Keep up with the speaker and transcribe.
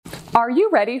Are you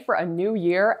ready for a new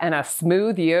year and a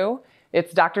smooth you?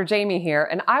 It's Dr. Jamie here,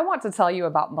 and I want to tell you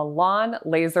about Milan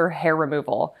Laser Hair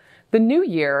Removal. The new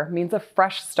year means a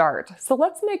fresh start, so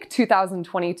let's make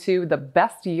 2022 the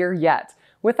best year yet,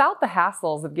 without the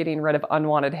hassles of getting rid of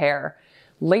unwanted hair.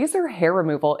 Laser hair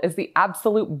removal is the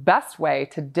absolute best way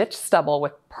to ditch stubble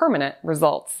with permanent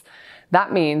results.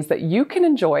 That means that you can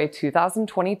enjoy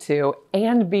 2022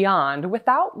 and beyond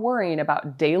without worrying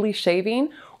about daily shaving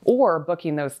or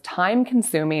booking those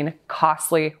time-consuming,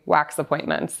 costly wax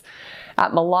appointments.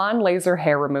 At Milan Laser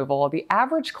Hair Removal, the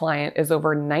average client is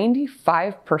over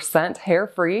 95%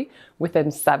 hair-free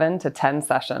within 7 to 10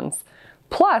 sessions.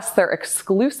 Plus, their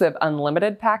exclusive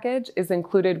unlimited package is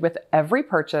included with every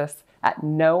purchase at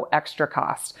no extra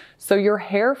cost. So your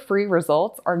hair-free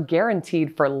results are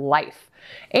guaranteed for life.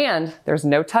 And there's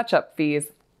no touch-up fees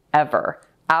ever.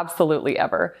 Absolutely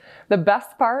ever. The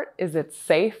best part is it's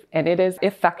safe and it is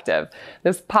effective.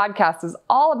 This podcast is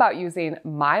all about using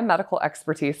my medical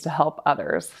expertise to help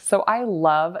others. So I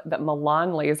love that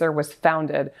Milan Laser was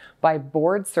founded by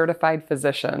board-certified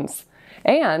physicians,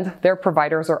 and their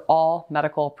providers are all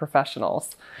medical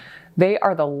professionals. They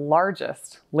are the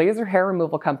largest laser hair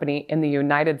removal company in the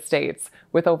United States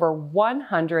with over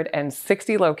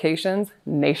 160 locations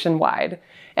nationwide.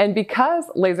 And because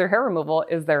laser hair removal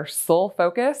is their sole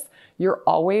focus, you're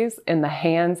always in the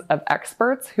hands of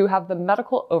experts who have the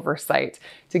medical oversight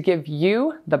to give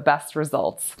you the best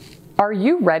results. Are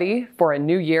you ready for a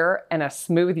new year and a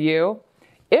smooth you?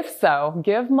 If so,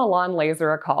 give Milan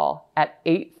Laser a call at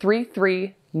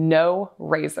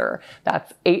 833-NO-RAZOR.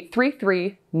 That's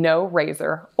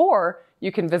 833-NO-RAZOR. Or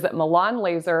you can visit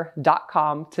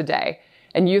milanlaser.com today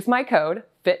and use my code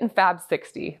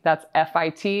FITAndFab60. That's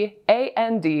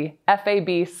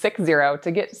FITANDFAB60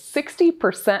 to get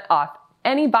 60% off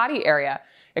any body area,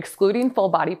 excluding full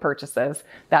body purchases.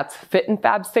 That's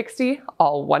FITAndFab60,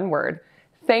 all one word.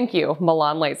 Thank you,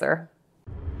 Milan Laser.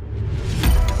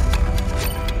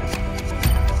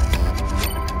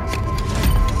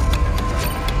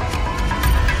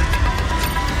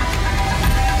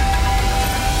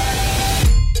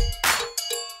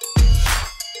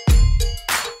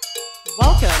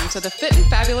 Welcome to the Fit and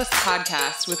Fabulous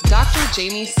podcast with Dr.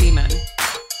 Jamie Seaman.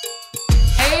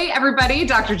 Hey everybody,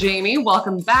 Dr. Jamie.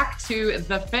 Welcome back to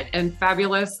the Fit and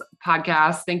Fabulous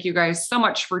podcast. Thank you guys so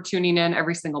much for tuning in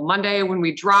every single Monday when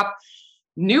we drop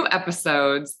new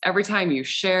episodes. Every time you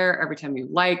share, every time you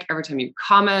like, every time you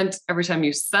comment, every time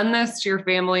you send this to your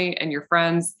family and your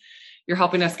friends, you're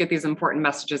helping us get these important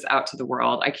messages out to the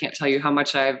world. I can't tell you how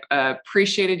much I've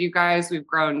appreciated you guys. We've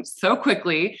grown so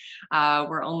quickly.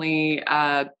 We're only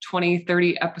 20,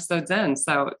 30 episodes in.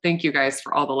 So thank you guys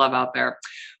for all the love out there.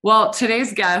 Well,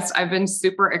 today's guest, I've been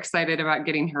super excited about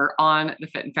getting her on the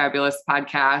Fit and Fabulous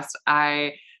podcast.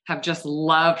 I have just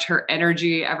loved her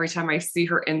energy. Every time I see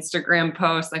her Instagram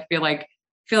posts, I feel like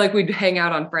we'd hang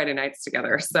out on Friday nights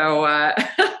together. So,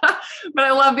 but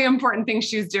I love the important things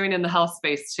she's doing in the health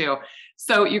space too.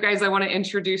 So you guys, I want to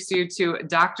introduce you to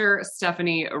Dr.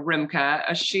 Stephanie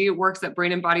Rimka. She works at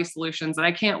Brain and Body Solutions, and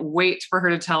I can't wait for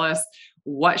her to tell us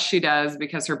what she does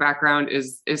because her background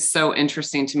is so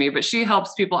interesting to me. But she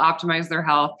helps people optimize their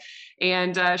health,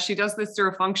 and she does this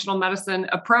through a functional medicine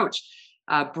approach.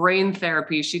 Brain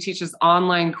therapy. She teaches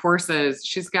online courses.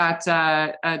 She's got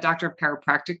a doctor of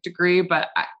chiropractic degree, but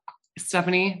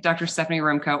Dr. Stephanie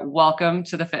Rimka, welcome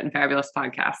to the Fit and Fabulous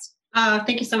podcast.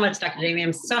 Thank you so much, Dr. Jamie.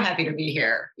 I'm so happy to be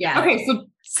here. Yeah. Okay.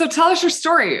 So tell us your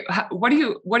story. What do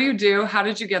you do? How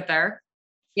did you get there?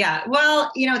 Yeah.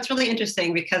 Well, it's really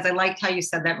interesting because I liked how you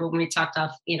said that when we talked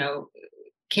off,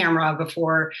 camera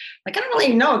before, like, I don't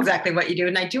really know exactly what you do.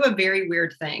 And I do a very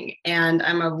weird thing, and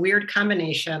I'm a weird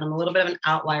combination. I'm a little bit of an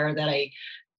outlier that I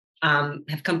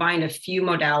have combined a few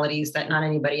modalities that not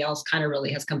anybody else kind of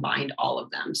really has combined all of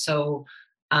them. So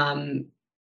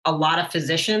a lot of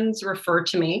physicians refer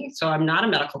to me. So I'm not a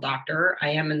medical doctor. I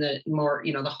am in the more,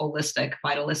 the holistic,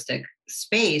 vitalistic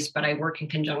space, but I work in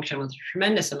conjunction with a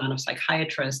tremendous amount of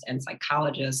psychiatrists and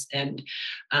psychologists and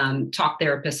talk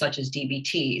therapists such as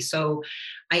DBT. So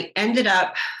we'll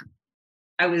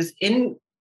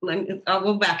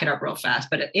back it up real fast,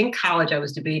 but in college, I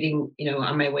was debating,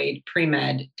 on my way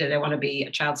pre-med, did I want to be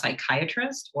a child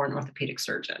psychiatrist or an orthopedic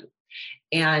surgeon?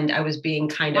 And I was being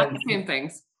not the same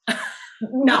things.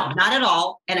 No, not at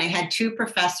all. And I had two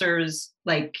professors,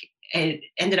 it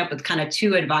ended up with kind of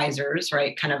two advisors,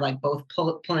 right? Kind of like both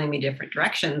pulling me different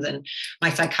directions. And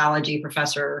my psychology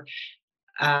professor,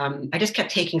 I just kept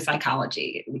taking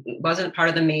psychology. It wasn't part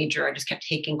of the major. I just kept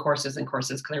taking courses and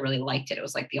courses because I really liked it. It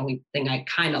was like the only thing I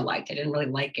kind of liked. I didn't really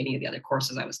like any of the other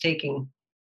courses I was taking.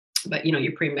 But,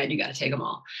 you're pre-med, you got to take them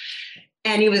all.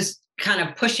 And he was kind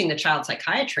of pushing the child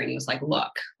psychiatry. And he was like,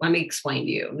 look, let me explain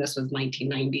to you. And this was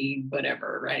 1990,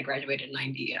 whatever, right? I graduated in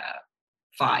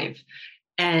 95.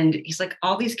 And he's like,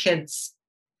 all these kids,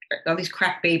 all these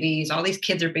crack babies, all these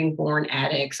kids are being born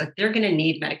addicts. Like they're going to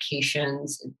need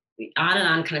medications, on and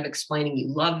on, kind of explaining, you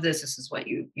love this. This is what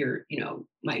you're,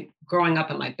 my growing up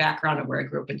and my background of where I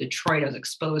grew up in Detroit, I was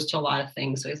exposed to a lot of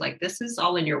things. So he's like, this is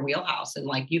all in your wheelhouse. And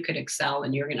like, you could excel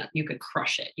and you could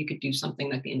crush it. You could do something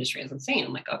that the industry hasn't seen.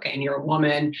 I'm like, okay. And you're a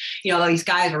woman, these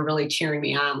guys were really cheering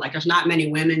me on. Like, there's not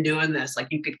many women doing this. Like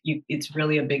it's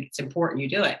really it's important you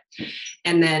do it.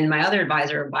 And then my other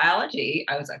advisor in biology,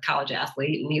 I was a college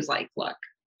athlete, and he's like, look,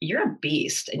 you're a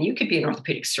beast and you could be an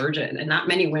orthopedic surgeon, and not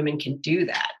many women can do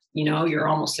that. You're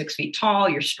almost 6 feet tall,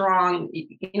 you're strong,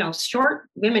 short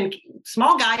women,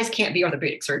 small guys can't be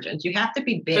orthopedic surgeons. You have to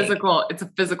be big. Physical. It's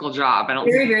a physical job. I don't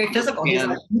very, very physical. He's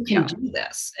like, you can do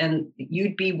this. And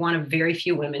you'd be one of very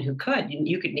few women who could.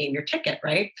 You could name your ticket,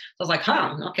 right? So I was like,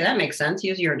 okay, that makes sense.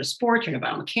 You're into sports, you're into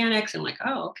biomechanics. And I'm like,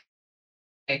 oh,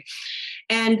 okay.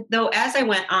 And though, as I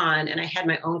went on and I had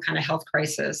my own kind of health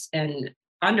crisis in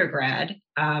undergrad,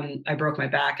 I broke my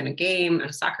back in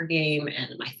a soccer game,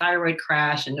 and my thyroid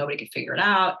crashed and nobody could figure it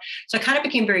out. So I kind of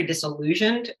became very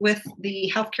disillusioned with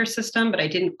the healthcare system, but I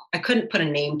couldn't put a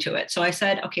name to it. So I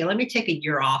said, okay, let me take a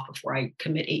year off before I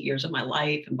commit 8 years of my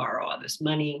life and borrow all this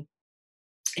money.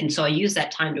 And so I used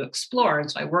that time to explore. And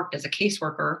so I worked as a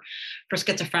caseworker for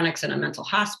schizophrenics in a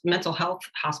mental health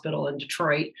hospital in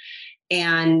Detroit,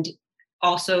 and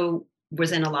also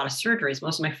was in a lot of surgeries.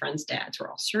 Most of my friends' dads were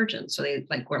all surgeons. So they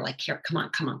were like, here, come on.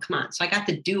 So I got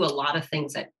to do a lot of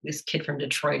things that this kid from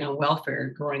Detroit on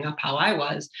welfare growing up how I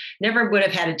was never would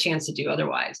have had a chance to do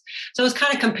otherwise. So I was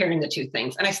kind of comparing the two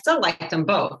things, and I still liked them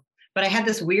both. But I had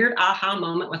this weird aha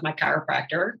moment with my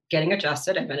chiropractor getting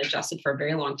adjusted. I've been adjusted for a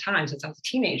very long time, since I was a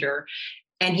teenager.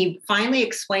 And he finally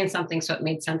explained something so it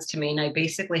made sense to me. And I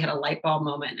basically had a light bulb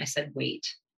moment. And I said, wait,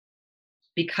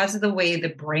 because of the way the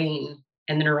brain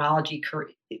and the neurology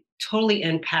totally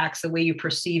impacts the way you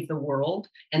perceive the world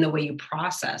and the way you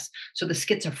process. So the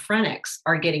schizophrenics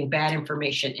are getting bad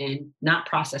information in, not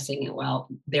processing it well.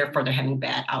 Therefore, they're having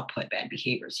bad output, bad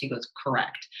behaviors. He goes,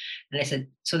 correct. And I said,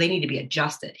 so they need to be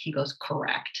adjusted. He goes,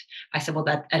 correct. I said, well,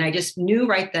 and I just knew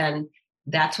right then,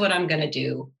 that's what I'm going to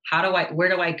do. Where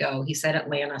do I go? He said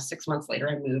Atlanta. 6 months later,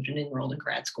 I moved and enrolled in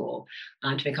grad school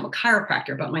to become a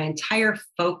chiropractor. But my entire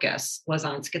focus was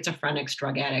on schizophrenics,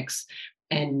 drug addicts,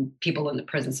 and people in the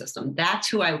prison system. That's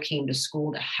who I came to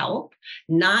school to help.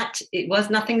 It was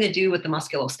nothing to do with the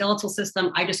musculoskeletal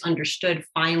system. I just understood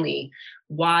finally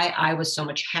why I was so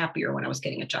much happier when I was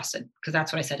getting adjusted. Because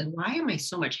that's what I said. And why am I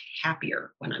so much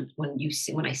happier when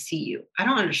I see you? I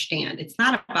don't understand. It's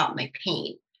not about my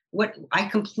pain. I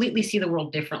completely see the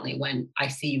world differently when I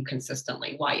see you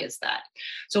consistently. Why is that?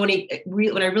 So when I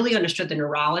really understood the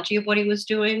neurology of what he was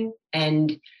doing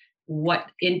and what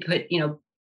input,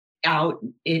 out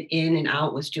in and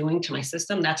out was doing to my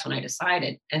system, that's when I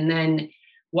decided. And then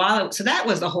so that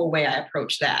was the whole way I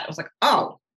approached that. I was like,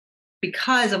 oh,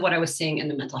 because of what I was seeing in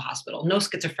the mental hospital, no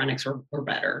schizophrenics were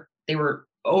better. They were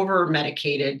over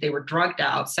medicated. They were drugged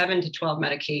out, 7 to 12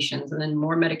 medications, and then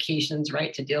more medications,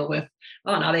 right, to deal with,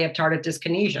 now they have tardive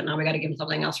dyskinesia. Now we got to give them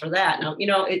something else for that. Now,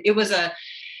 it was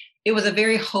a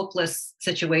very hopeless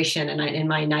situation. And in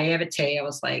my naivete, I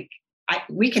was like,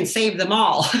 we can save them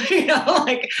all,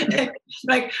 like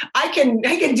I can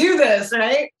do this,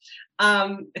 right?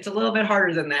 It's a little bit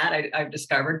harder than that, I've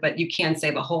discovered, but you can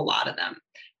save a whole lot of them.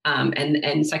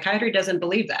 And psychiatry doesn't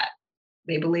believe that.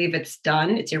 They believe it's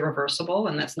done, it's irreversible,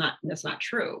 and that's not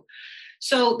true.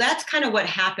 So that's kind of what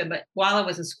happened. But while I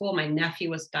was in school, my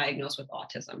nephew was diagnosed with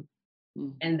autism.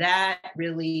 And that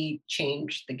really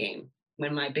changed the game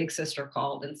when my big sister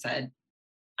called and said,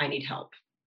 I need help.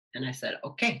 And I said,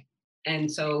 okay.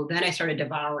 And so then I started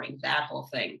devouring that whole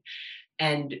thing.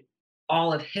 And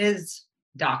all of his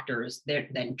doctors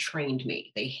then trained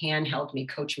me. They handheld me,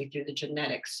 coached me through the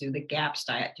genetics, through the GAPS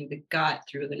diet, through the gut,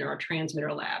 through the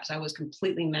neurotransmitter labs. I was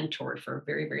completely mentored for a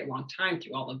very, very long time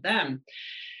through all of them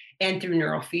and through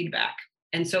neurofeedback.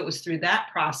 And so it was through that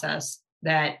process,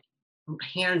 that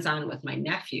hands-on with my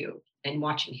nephew and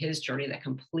watching his journey, that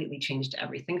completely changed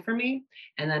everything for me.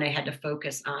 And then I had to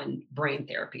focus on brain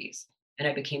therapies. And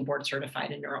I became board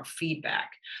certified in neurofeedback.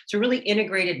 So really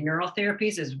integrated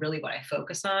neurotherapies is really what I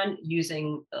focus on,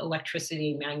 using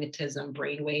electricity, magnetism,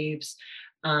 brain waves,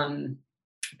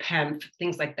 PEMF,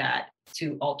 things like that,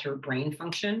 to alter brain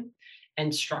function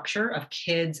and structure of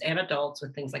kids and adults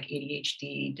with things like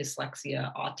ADHD,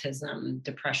 dyslexia, autism,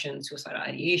 depression, suicidal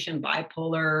ideation,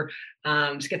 bipolar,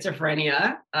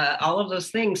 schizophrenia, all of those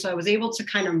things. So I was able to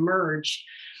kind of merge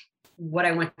what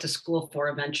I went to school for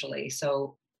eventually.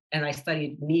 So, and I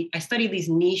studied these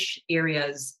niche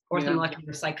areas.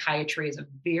 Orthomolecular psychiatry is a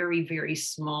very, very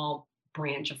small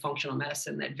branch of functional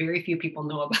medicine that very few people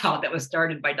know about, that was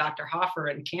started by Dr. Hoffer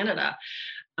in Canada.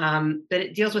 But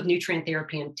it deals with nutrient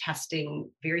therapy and testing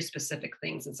very specific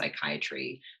things in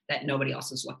psychiatry that nobody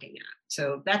else is looking at.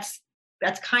 So that's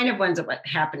kind of what ends up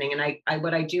happening. And I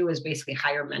what I do is basically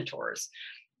hire mentors,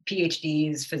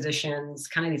 PhDs, physicians,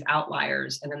 kind of these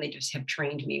outliers, and then they just have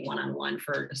trained me one-on-one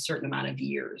for a certain amount of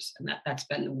years, and that's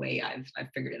been the way I've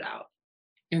figured it out.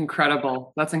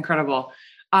 Incredible. That's incredible.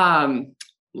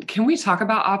 Can we talk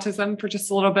about autism for just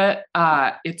a little bit?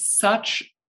 It's such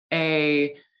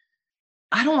a,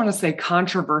 I don't want to say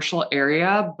controversial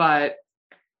area, but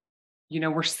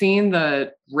we're seeing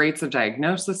the rates of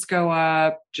diagnosis go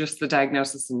up. Just the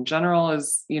diagnosis in general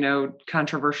is,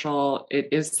 controversial. It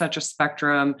is such a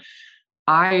spectrum.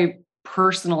 I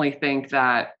personally think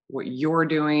that what you're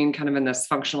doing kind of in this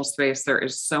functional space, there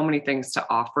is so many things to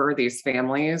offer these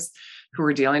families who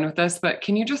are dealing with this. But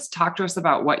can you just talk to us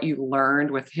about what you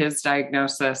learned with his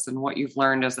diagnosis and what you've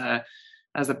learned as a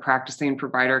practicing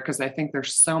provider? Because I think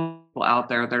there's so many people out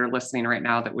there that are listening right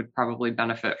now that would probably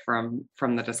benefit from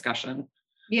the discussion.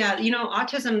 Yeah,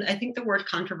 autism, I think the word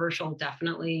controversial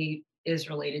definitely is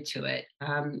related to it.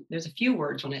 There's a few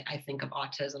words when I think of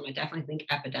autism. I definitely think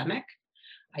epidemic.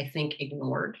 I think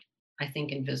ignored. I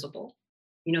think invisible.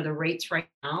 The rates right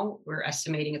now, we're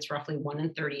estimating it's roughly 1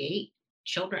 in 38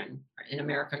 children in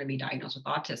America to be diagnosed with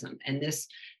autism. And this,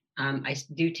 I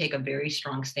do take a very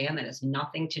strong stand that has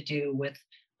nothing to do with,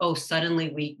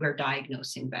 suddenly we're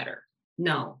diagnosing better.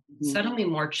 No, suddenly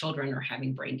more children are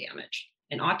having brain damage.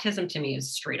 And autism to me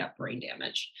is straight up brain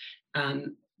damage,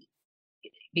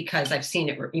 because I've seen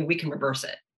it, we can reverse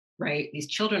it, right? These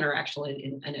children are actually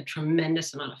in a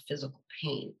tremendous amount of physical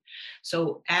pain.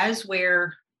 So as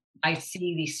where I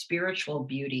see the spiritual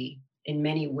beauty in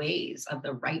many ways of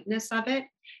the rightness of it,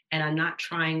 and I'm not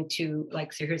trying to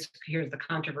so here's the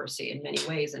controversy in many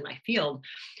ways in my field.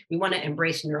 We want to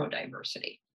embrace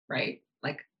neurodiversity, right?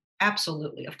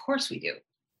 Absolutely, of course we do.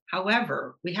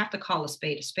 However, we have to call a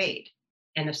spade a spade.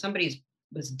 And if somebody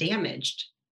was damaged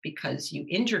because you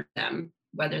injured them,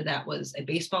 whether that was a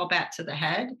baseball bat to the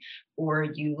head or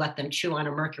you let them chew on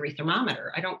a mercury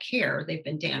thermometer, I don't care, they've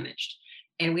been damaged.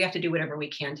 And we have to do whatever we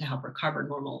can to help recover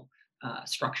normal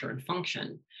structure and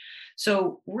function.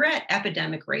 So we're at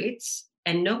epidemic rates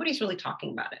and nobody's really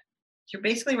talking about it. So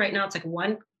basically right now it's like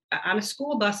one on a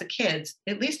school bus of kids,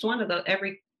 at least one of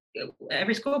every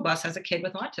school bus has a kid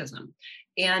with autism.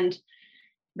 And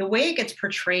the way it gets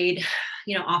portrayed,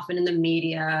 often in the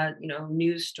media,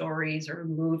 news stories or a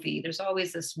movie, there's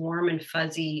always this warm and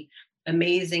fuzzy,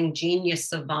 amazing genius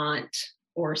savant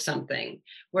or something,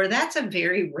 where that's a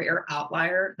very rare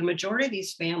outlier. The majority of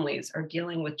these families are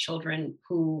dealing with children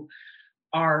who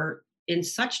are in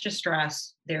such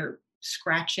distress. They're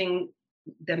scratching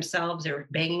themselves, they're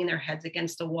banging their heads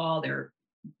against the wall, they're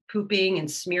pooping and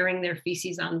smearing their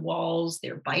feces on walls,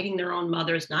 they're biting their own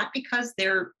mothers, not because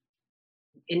they're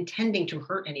intending to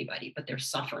hurt anybody, but they're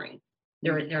suffering.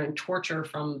 They're in torture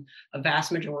from a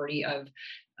vast majority of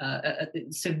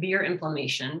severe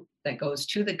inflammation that goes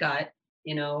to the gut,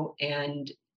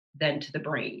 and then to the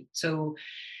brain. So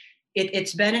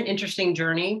it's been an interesting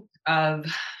journey of,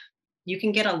 you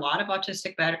can get a lot of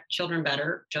autistic children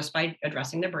better just by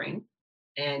addressing the brain.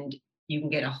 And you can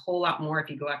get a whole lot more if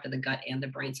you go after the gut and the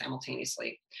brain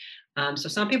simultaneously. So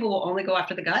some people will only go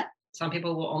after the gut. Some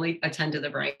people will only attend to the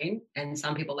brain, and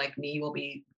some people like me will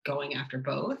be going after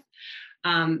both.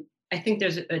 I think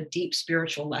there's a deep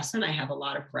spiritual lesson. I have a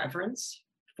lot of reverence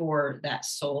for that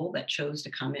soul that chose to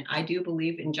come in. I do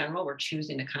believe in general, we're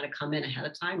choosing to kind of come in ahead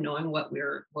of time, knowing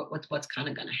what's kind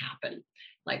of going to happen.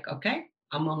 Okay,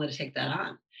 I'm willing to take that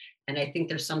on. And I think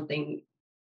there's something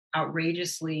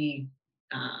outrageously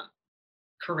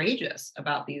courageous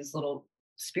about these little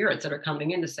spirits that are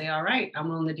coming in to say, all right, I'm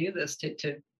willing to do this,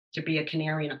 to be a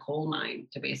canary in a coal mine,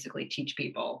 to basically teach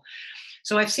people.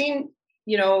 So I've seen,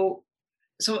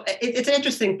 so it's an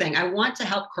interesting thing. I want to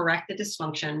help correct the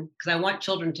dysfunction because I want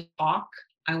children to talk.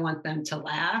 I want them to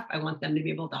laugh. I want them to be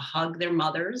able to hug their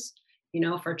mothers.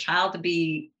 For a child to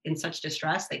be in such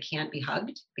distress, they can't be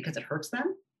hugged because it hurts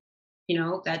them.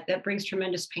 That brings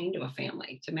tremendous pain to a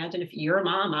family. To imagine if you're a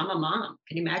mom, I'm a mom.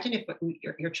 Can you imagine if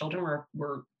your children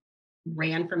were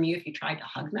ran from you if you tried to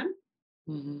hug them?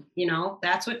 Mm-hmm.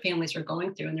 That's what families are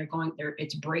going through, and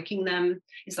it's breaking them.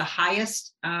 It's the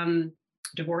highest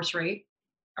divorce rate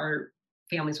are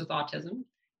families with autism.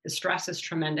 The stress is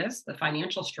tremendous. The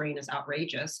financial strain is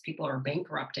outrageous. People are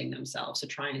bankrupting themselves to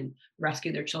try and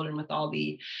rescue their children with all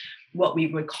the what we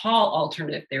would call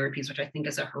alternative therapies, which I think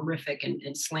is a horrific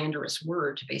and slanderous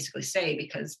word to basically say,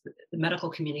 because the medical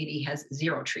community has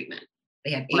zero treatment.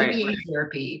 They have Right. ABA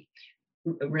therapy,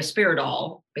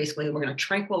 risperidol. Basically, we're going to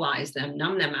tranquilize them,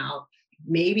 numb them out.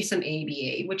 Maybe some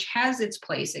ABA, which has its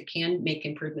place. It can make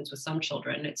improvements with some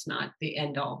children. It's not the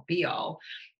end all be all.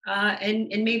 And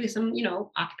maybe some,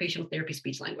 occupational therapy,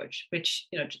 speech language, which,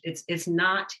 it's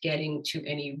not getting to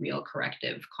any real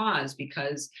corrective cause,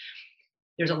 because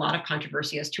there's a lot of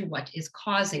controversy as to what is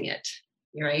causing it.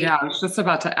 Right? Yeah, I was just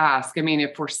about to ask. I mean,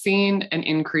 if we're seeing an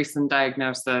increase in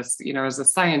diagnosis, as a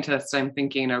scientist, I'm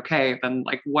thinking, okay, then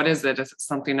like, what is it? Is it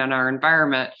something in our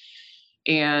environment?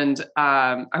 And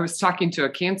I was talking to a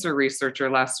cancer researcher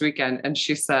last weekend, and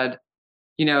she said,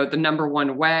 the number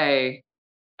one way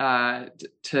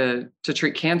to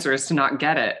treat cancer is to not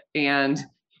get it. And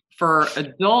for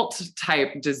adult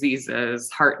type diseases,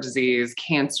 heart disease,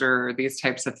 cancer, these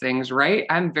types of things, right?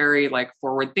 I'm very like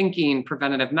forward thinking,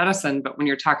 preventative medicine. But when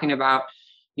you're talking about,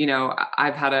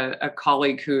 I've had a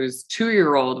colleague whose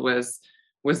 2-year-old was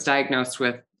diagnosed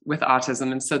with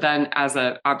autism. And so then as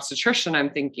an obstetrician,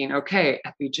 I'm thinking, okay,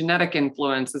 epigenetic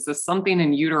influence, is this something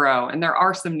in utero? And there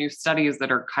are some new studies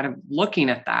that are kind of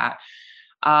looking at that.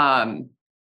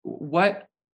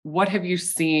 What have you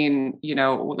seen,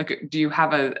 like, do you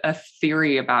have a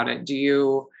theory about it?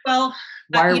 Why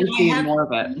are we seeing more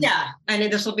of it? Yeah.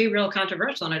 And this will be real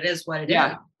controversial, and it is what it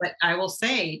is. But I will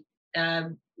say,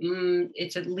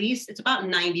 it's about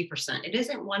 90%. It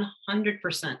isn't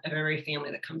 100% of every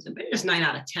family that comes in, but it is 9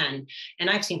 out of 10.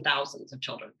 And I've seen thousands of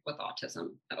children with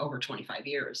autism over 25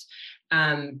 years.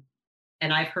 And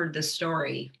I've heard this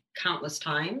story countless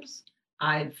times.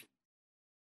 I've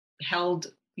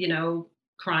held,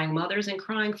 crying mothers and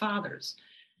crying fathers.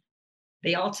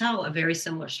 They all tell a very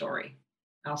similar story.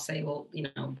 I'll say, well,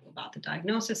 about the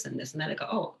diagnosis and this and that. I go,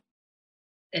 oh,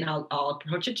 and I'll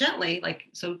approach it gently. Like,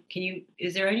 so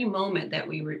is there any moment that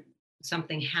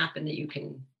something happened that you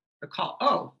can recall?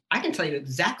 Oh, I can tell you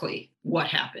exactly what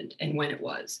happened and when it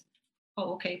was.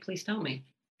 Oh, okay, please tell me.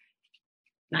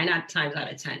 9 times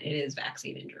out of 10, it is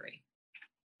vaccine injury.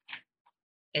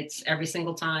 It's every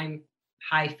single time,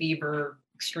 high fever,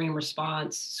 extreme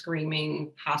response,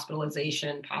 screaming,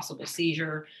 hospitalization, possible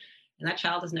seizure. And that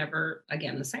child is never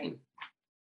again the same.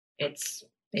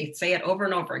 They say it over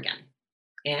and over again.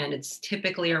 And it's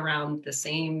typically around the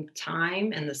same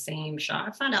time and the same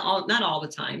shots. Not all the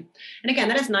time. And again,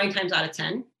 that is 9 times out of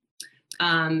 10.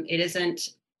 It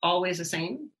isn't always the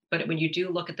same. But when you do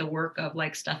look at the work of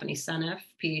like Stephanie Seneff,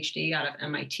 PhD out of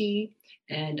MIT,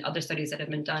 and other studies that have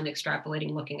been done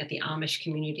extrapolating, looking at the Amish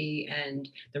community and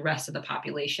the rest of the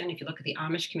population. If you look at the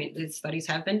Amish community, studies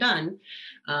have been done,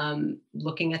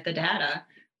 looking at the data,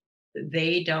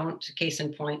 they don't, case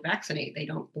in point, vaccinate. They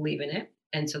don't believe in it.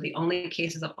 And so the only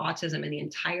cases of autism in the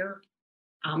entire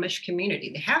Amish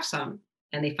community, they have some,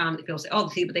 and they found that people say, oh,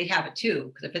 see, but they have it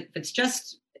too. Because if it's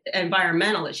just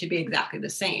environmental, it should be exactly the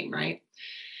same, right?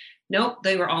 Nope,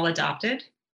 they were all adopted,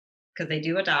 because they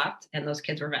do adopt, and those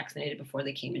kids were vaccinated before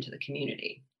they came into the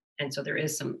community. And so there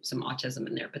is some autism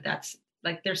in there, but that's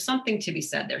like, there's something to be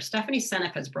said there. Stephanie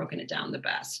Seneff has broken it down the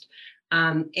best.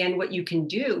 And what you can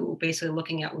do, basically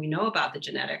looking at what we know about the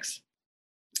genetics,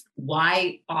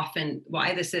 why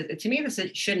this is, to me,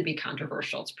 shouldn't be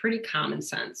controversial. It's pretty common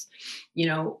sense. I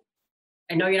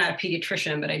know you're not a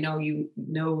pediatrician, but I know you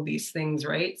know these things,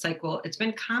 right? It's like, well, it's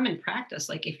been common practice.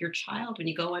 Like if your child, when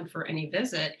you go in for any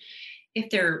visit, if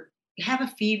they're have a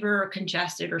fever or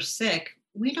congested or sick,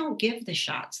 we don't give the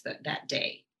shots that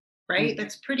day, right? Mm-hmm.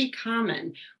 That's pretty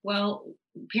common. Well,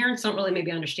 parents don't really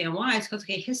maybe understand why. It's because,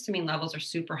 histamine levels are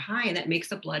super high, and that makes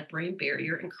the blood-brain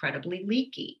barrier incredibly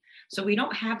leaky. So we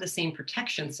don't have the same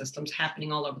protection systems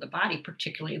happening all over the body,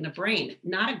 particularly in the brain.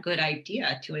 Not a good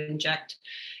idea to inject,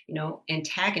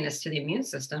 antagonists to the immune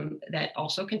system that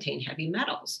also contain heavy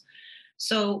metals.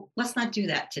 So let's not do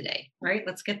that today, right?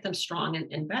 Let's get them strong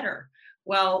and better.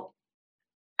 Well,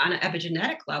 on an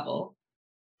epigenetic level,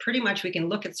 pretty much we can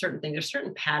look at certain things. There's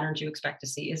certain patterns you expect to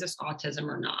see. Is this autism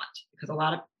or not?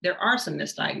 Because there are some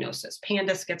misdiagnoses.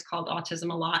 PANDAS gets called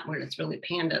autism a lot, when it's really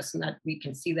PANDAS, and that we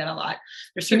can see that a lot.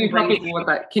 Can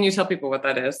you tell people what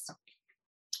that is?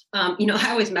 I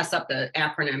always mess up the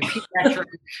acronym. Pediatric,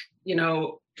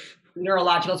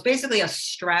 neurological. It's basically a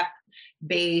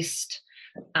strep-based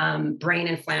brain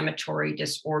inflammatory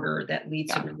disorder that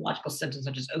leads to neurological symptoms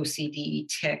such as OCD,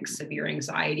 tics, severe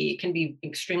anxiety. It can be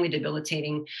extremely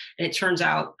debilitating. And it turns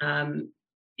out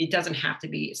it doesn't have to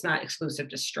be, it's not exclusive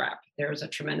to strep. There's a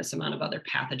tremendous amount of other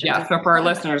pathogens. Yeah. So for our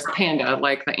listeners, panda,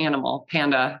 like the animal,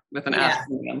 panda with an S.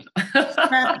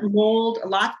 Strep, mold,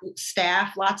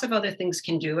 staph, lots of other things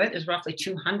can do it. There's roughly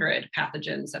 200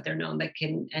 pathogens that they're known that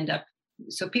can end up.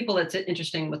 So people, it's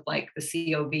interesting with like the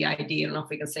COVID. I don't know if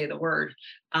we can say the word.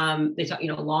 They talk,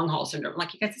 long haul syndrome.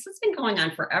 Like, you guys, this has been going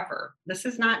on forever. This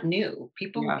is not new.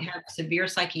 People have severe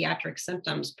psychiatric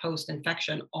symptoms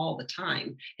post-infection all the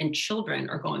time, and children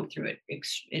are going through it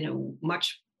in a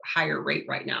much higher rate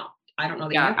right now. I don't know.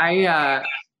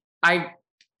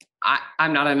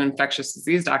 I'm not an infectious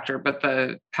disease doctor, but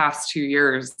the past 2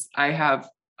 years, I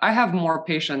have more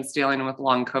patients dealing with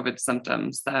long COVID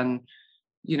symptoms than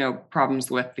problems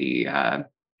with the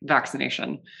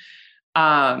vaccination.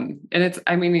 And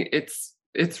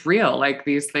it's real. Like,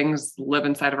 these things live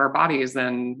inside of our bodies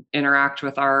and interact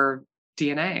with our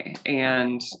DNA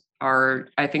and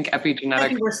I think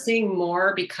epigenetic. We're seeing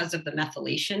more because of the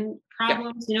methylation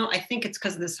problems. Yeah. I think it's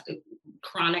because of this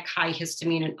chronic high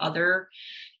histamine and other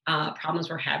problems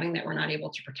we're having that we're not able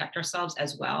to protect ourselves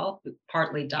as well.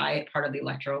 Partly diet, part of the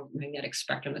electromagnetic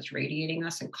spectrum that's radiating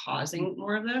us and causing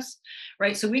more of this,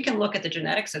 right? So we can look at the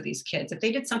genetics of these kids. If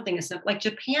they did something as simple, like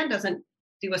Japan doesn't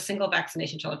do a single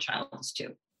vaccination until a child is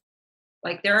 2.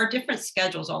 Like, there are different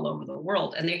schedules all over the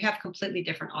world, and they have completely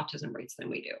different autism rates than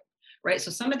we do, right?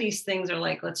 So some of these things are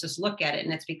like, let's just look at it.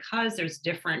 And it's because there's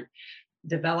different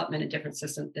development in different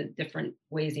systems, the different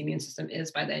ways the immune system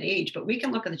is by that age. But we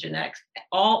can look at the genetics.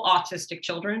 All autistic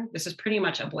children, this is pretty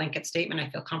much a blanket statement. I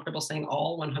feel comfortable saying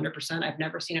all 100%. I've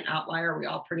never seen an outlier. We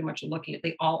all pretty much are looking at,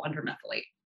 they all undermethylate.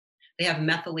 They have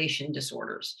methylation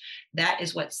disorders. That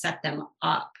is what set them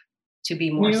up to be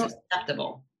more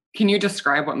susceptible. Can you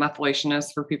describe what methylation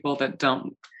is for people that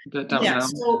don't know?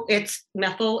 So it's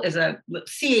methyl is a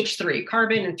CH3,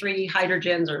 carbon and 3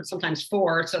 hydrogens, or sometimes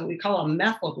 4. So we call a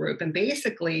methyl group. And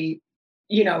basically,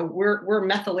 we're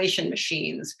methylation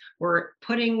machines. We're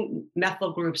putting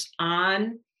methyl groups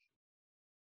on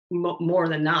more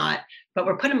than not, but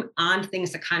we're putting them on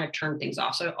things to kind of turn things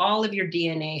off. So all of your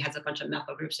DNA has a bunch of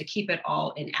methyl groups to keep it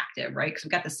all inactive, right? Because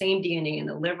we've got the same DNA in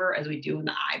the liver as we do in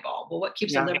the eyeball. Well, what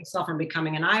keeps the liver cell from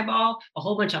becoming an eyeball? A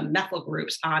whole bunch of methyl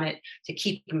groups on it to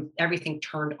keep everything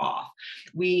turned off.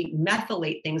 We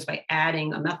methylate things by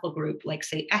adding a methyl group, like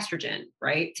say estrogen,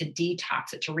 right? To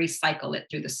detox it, to recycle it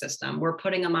through the system. We're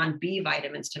putting them on B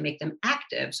vitamins to make them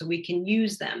active so we can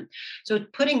use them. So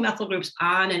putting methyl groups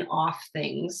on and off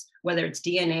things, whether it's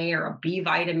DNA or a B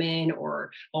vitamin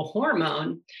or a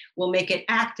hormone, will make it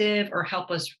active or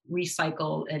help us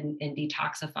recycle and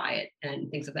detoxify it and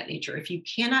things of that nature. If you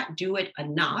cannot do it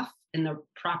enough in the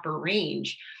proper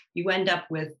range, you end up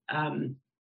with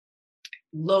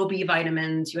low B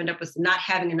vitamins. You end up with not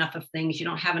having enough of things. You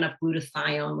don't have enough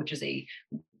glutathione, which is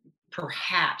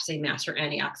perhaps a master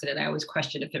antioxidant. I always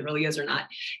question if it really is or not.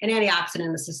 An antioxidant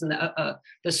in the system,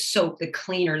 the soap, the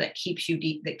cleaner that keeps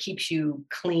you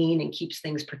clean and keeps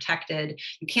things protected.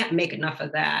 You can't make enough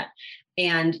of that,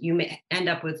 and you may end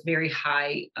up with very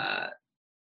high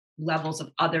levels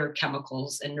of other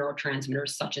chemicals and neurotransmitters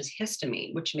such as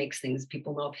histamine, which makes things,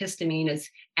 people know of histamine as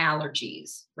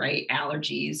allergies, right?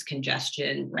 Allergies,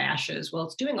 congestion, rashes. Well,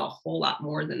 it's doing a whole lot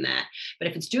more than that. But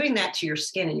if it's doing that to your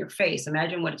skin and your face,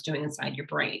 imagine what it's doing inside your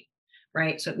brain,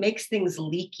 right? So it makes things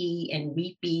leaky and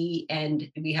weepy, and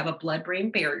we have a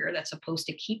blood-brain barrier that's supposed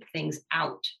to keep things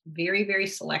out. Very, very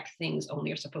select things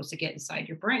only are supposed to get inside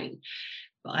your brain.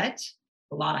 But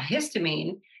a lot of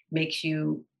histamine makes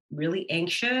you really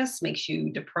anxious, makes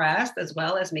you depressed, as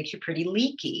well as makes you pretty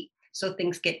leaky. So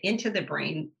things get into the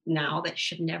brain now that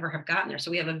should never have gotten there.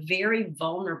 So we have a very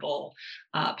vulnerable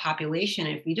population.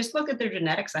 If we just looked at their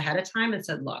genetics ahead of time and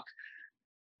said, look,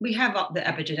 we have the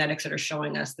epigenetics that are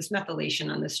showing us this methylation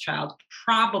on this child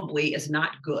probably is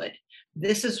not good.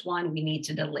 This is one we need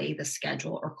to delay the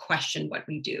schedule or question what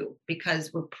we do,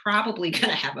 because we're probably going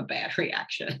to have a bad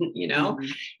reaction.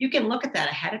 You can look at that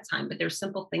ahead of time, but there's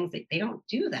simple things that they don't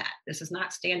do that. This is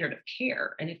not standard of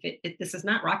care. And if this is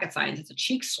not rocket science, it's a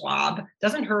cheek swab,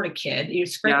 doesn't hurt a kid. You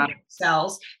scrape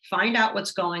cells, find out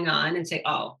what's going on and say,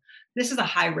 oh, this is a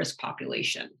high risk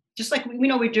population. Just like,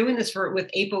 we're doing this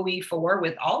with ApoE4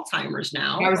 with Alzheimer's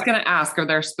now. I was going to ask, are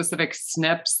there specific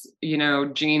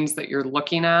SNPs, genes that you're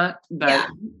looking at? Yeah,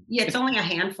 it's only a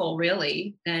handful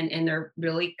really. And they're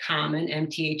really common: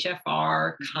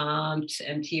 MTHFR, COMT,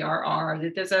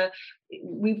 MTRR.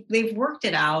 They've worked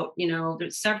it out.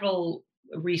 There's several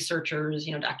researchers,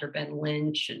 Dr. Ben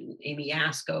Lynch and Amy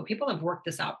Asko. People have worked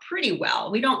this out pretty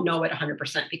well. We don't know it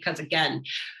 100% because, again,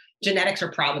 genetics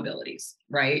are probabilities,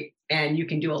 right? And you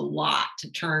can do a lot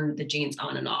to turn the genes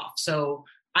on and off. So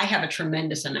I have a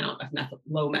tremendous amount of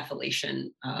low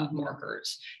methylation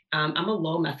markers. I'm a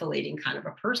low methylating kind of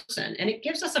a person, and it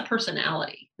gives us a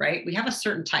personality, right? We have a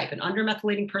certain type. An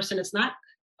undermethylating person, it's not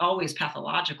always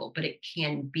pathological, but it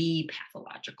can be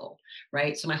pathological,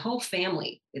 right? So my whole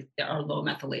family are low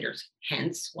methylators,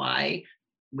 hence why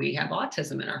we have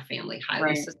autism in our family, highly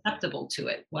Right. susceptible to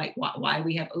it. Why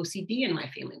we have OCD in my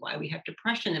family, why we have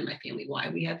depression in my family, why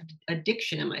we have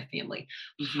addiction in my family.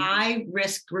 Mhm. High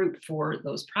risk group for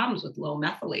those problems with low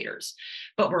methylators.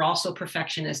 But we're also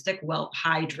perfectionistic, well,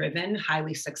 high driven,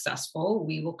 highly successful.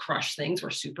 We will crush things.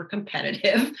 We're super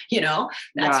competitive. That's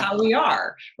Yeah. how we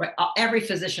are. Right? Every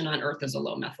physician on earth is a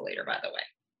low methylator, by the way.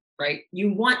 Right?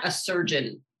 You want a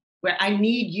surgeon where I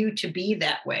need you to be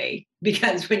that way,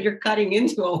 because when you're cutting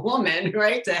into a woman,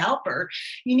 right, to help her,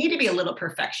 you need to be a little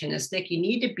perfectionistic. You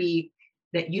need to be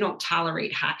that you don't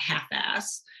tolerate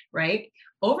half-ass, right?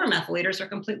 Over methylators are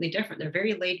completely different. They're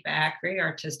very laid back, very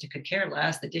artistic, could care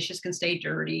less. The dishes can stay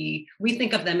dirty. We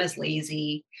think of them as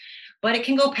lazy, but it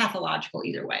can go pathological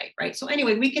either way, right? So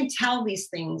anyway, we can tell these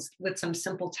things with some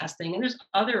simple testing, and there's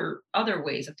other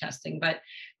ways of testing, but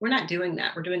we're not doing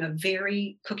that. We're doing a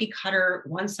very cookie cutter,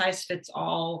 one size fits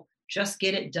all, just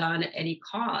get it done at any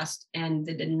cost. And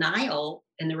the denial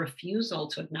and the refusal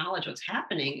to acknowledge what's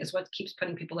happening is what keeps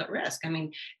putting people at risk. I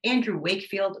mean, Andrew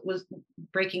Wakefield was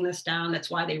breaking this down.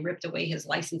 That's why they ripped away his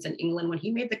license in England when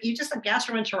he's just a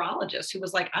gastroenterologist who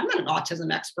was like, I'm not an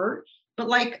autism expert, but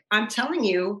like, I'm telling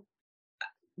you,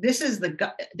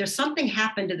 there's something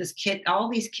happened to this kid, all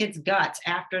these kids' guts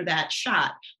after that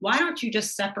shot. Why don't you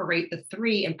just separate the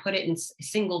three and put it in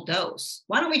single dose?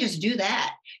 Why don't we just do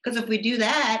that? Because if we do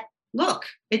that, look,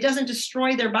 it doesn't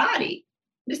destroy their body.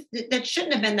 That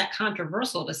shouldn't have been that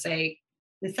controversial to say,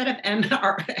 instead of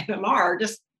MMR,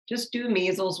 just do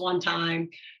measles one time.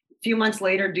 A few months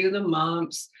later, do the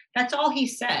mumps. That's all he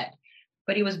said,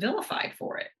 but he was vilified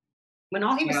for it. When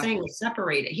all he was Yeah. saying was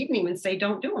separate it. He didn't even say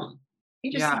don't do them. He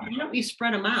just Yeah. said, why don't you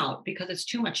spread them out, because it's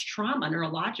too much trauma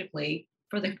neurologically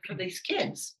for these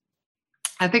kids.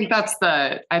 I think that's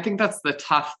the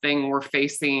tough thing we're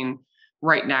facing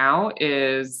right now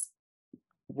is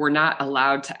we're not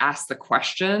allowed to ask the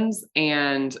questions.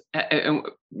 And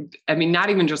I mean,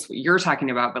 not even just what you're talking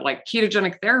about, but like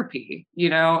ketogenic therapy,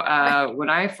 when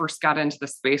I first got into the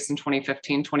space in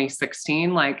 2015,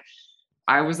 2016, like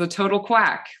I was a total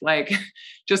quack, like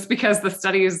just because the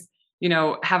studies,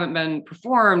 haven't been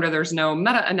performed or there's no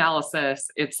meta-analysis,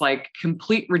 it's like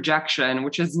complete rejection,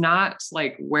 which is not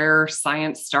like where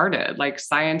science started. Like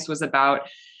science was about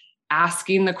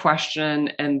asking the question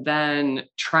and then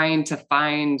trying to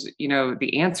find,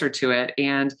 the answer to it.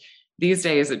 And these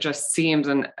days it just seems,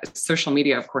 and social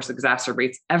media, of course,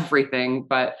 exacerbates everything,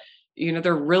 but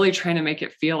they're really trying to make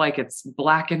it feel like it's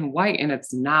black and white, and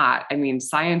it's not. I mean,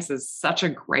 science is such a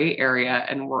gray area,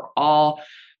 and we're all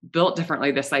built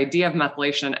differently. This idea of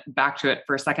methylation, back to it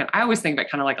for a second, I always think of it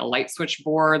kind of like a light switch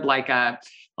board, like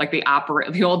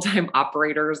the old time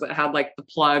operators that had like the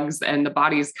plugs, and the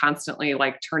body's constantly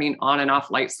like turning on and off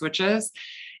light switches.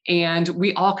 And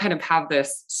we all kind of have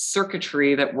this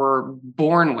circuitry that we're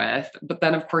born with. But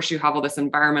then of course you have all this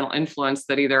environmental influence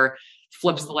that either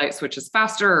flips the light switches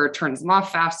faster or turns them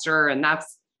off faster. And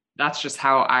that's just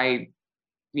how I,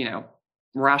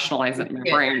 rationalize it in my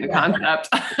brain, the concept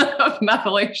of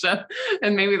methylation.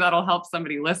 And maybe that'll help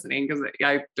somebody listening, because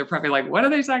they're probably like, what are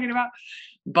they talking about?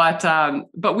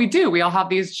 But we all have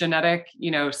these genetic,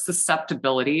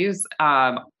 susceptibilities.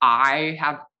 I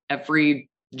have every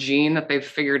gene that they've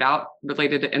figured out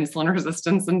related to insulin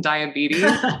resistance and diabetes.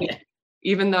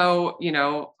 Even though,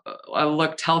 I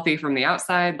looked healthy from the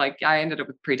outside, like I ended up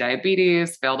with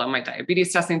pre-diabetes, failed on my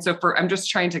diabetes testing. So I'm just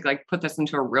trying to like put this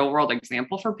into a real world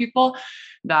example for people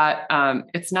that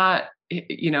it's not,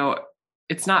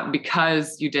 it's not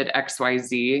because you did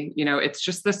XYZ, it's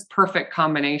just this perfect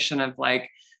combination of like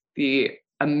the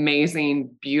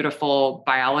amazing, beautiful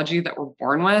biology that we're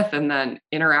born with, and then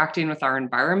interacting with our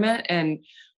environment. And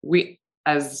we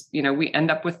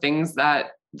end up with things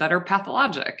that are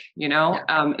pathologic,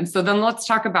 and so then let's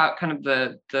talk about kind of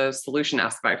the solution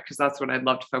aspect, because that's what I'd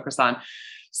love to focus on.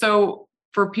 So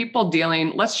for people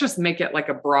let's just make it like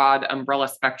a broad umbrella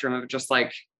spectrum of just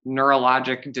like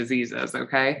neurologic diseases.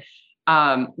 Okay.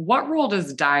 What role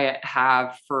does diet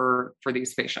have for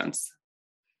these patients?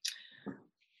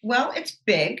 Well, it's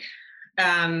big.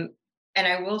 And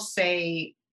I will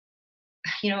say,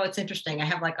 it's interesting. I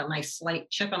have like a nice slight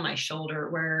chip on my shoulder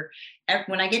where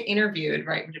when I get interviewed,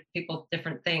 right, with people,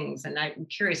 different things, and I'm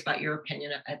curious about your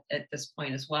opinion at this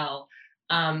point as well.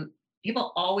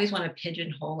 People always want to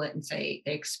pigeonhole it and say,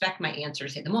 they expect my answer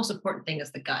to say the most important thing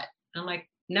is the gut. And I'm like,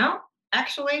 no,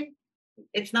 actually,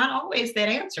 it's not always that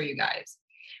answer, you guys,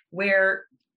 where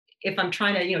if I'm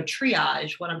trying to,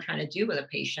 triage what I'm trying to do with a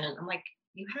patient, I'm like,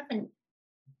 you have a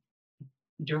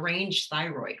deranged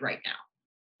thyroid right now.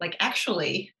 Like,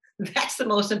 actually, that's the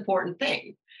most important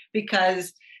thing,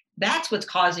 because that's what's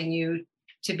causing you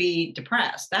to be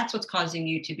depressed. That's what's causing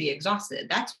you to be exhausted.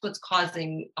 That's what's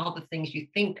causing all the things you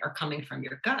think are coming from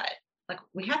your gut. Like,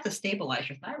 we have to stabilize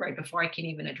your thyroid before I can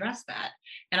even address that.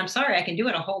 And I'm sorry, I can do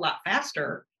it a whole lot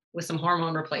faster with some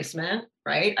hormone replacement,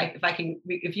 right?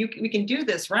 We can do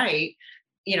this right,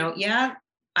 yeah,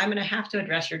 I'm going to have to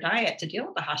address your diet to deal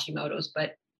with the Hashimoto's,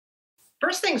 but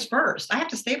first things first, I have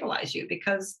to stabilize you,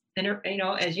 because,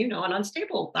 as you know, an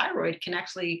unstable thyroid can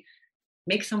actually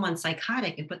make someone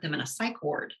psychotic and put them in a psych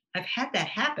ward. I've had that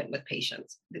happen with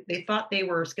patients. They thought they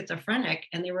were schizophrenic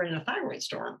and they were in a thyroid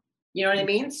storm. You know what I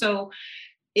mean? So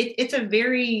it's a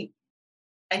very,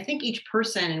 I think each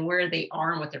person and where they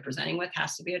are and what they're presenting with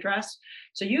has to be addressed.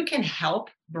 So you can help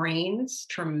brains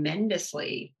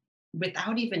tremendously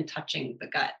without even touching the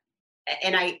gut.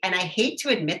 And I hate to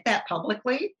admit that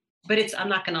publicly, but I'm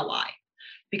not going to lie,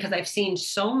 because I've seen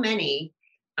so many.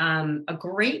 A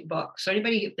great book. So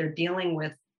anybody, if they're dealing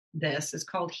with this, is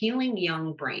called Healing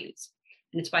Young Brains.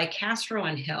 And it's by Castro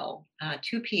and Hill,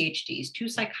 two PhDs, two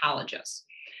psychologists.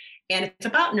 And it's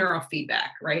about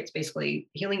neurofeedback, right? It's basically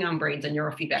healing young brains and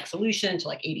neurofeedback solution to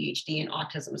like ADHD and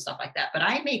autism and stuff like that. But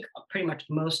I make pretty much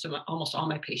almost all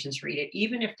my patients read it,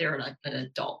 even if they're an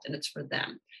adult and it's for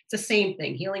them. It's the same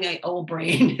thing. Healing an old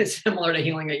brain is similar to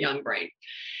healing a young brain.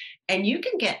 And you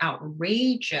can get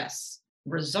outrageous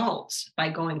results by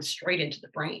going straight into the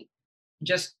brain,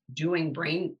 just doing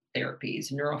brain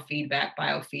therapies, neurofeedback,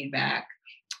 biofeedback,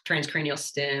 transcranial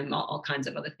stim, all kinds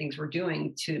of other things we're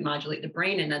doing to modulate the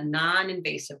brain in a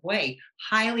non-invasive way.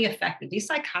 Highly effective. These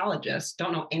psychologists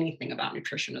don't know anything about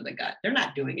nutrition of the gut. They're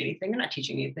not doing anything. They're not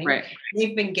teaching anything. Right.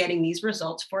 They've been getting these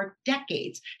results for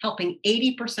decades, helping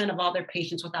 80% of all their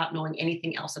patients without knowing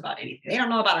anything else about anything. They don't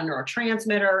know about a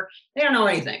neurotransmitter. They don't know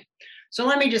anything. So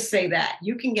let me just say that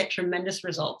you can get tremendous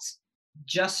results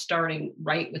just starting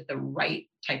right with the right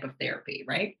type of therapy,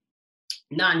 right?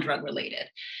 Non-drug related.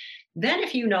 Then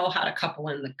if you know how to couple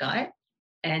in the gut,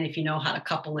 and if you know how to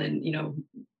couple in,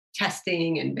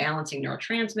 testing and balancing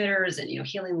neurotransmitters and,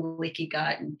 healing the leaky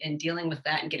gut and dealing with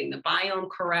that and getting the biome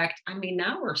correct, I mean,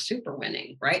 now we're super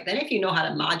winning, right? Then if you know how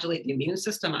to modulate the immune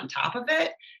system on top of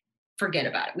it, forget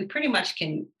about it. We pretty much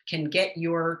can get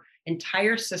your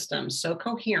entire system so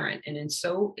coherent and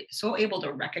so able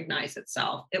to recognize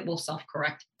itself, it will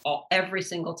self-correct every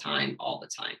single time, all the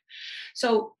time.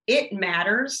 So it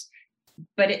matters,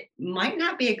 but it might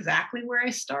not be exactly where I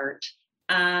start,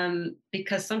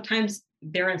 because sometimes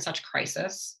they're in such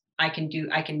crisis.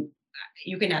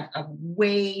 You can have a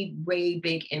way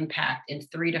big impact in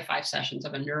 3 to 5 sessions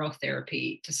of a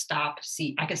neurotherapy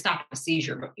to I can stop a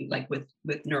seizure, like with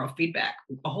neurofeedback,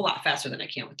 a whole lot faster than I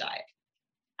can with diet.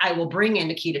 I will bring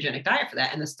in a ketogenic diet for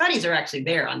that. And the studies are actually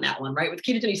there on that one, right? With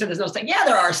ketogenic, you said there's no study. Yeah,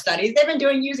 there are studies. They've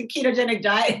been using ketogenic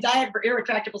diet for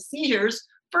irretractable seizures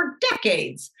for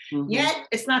decades. Mm-hmm. Yet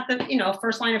it's not the,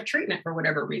 first line of treatment for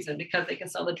whatever reason, because they can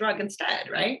sell the drug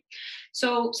instead, right?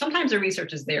 So sometimes the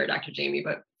research is there, Dr. Jamie,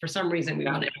 but for some reason we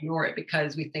want to ignore it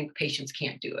because we think patients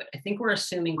can't do it. I think we're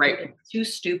assuming people are too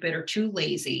stupid or too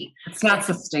lazy. It's not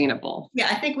sustainable. Yeah,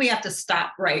 I think we have to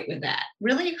stop right with that.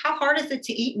 Really, how hard is it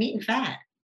to eat meat and fat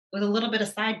with a little bit of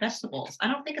side vegetables? I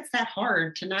don't think it's that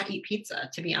hard to not eat pizza,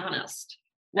 to be honest.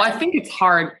 Well, I think it's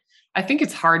hard. I think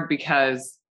it's hard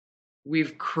because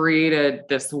we've created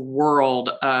this world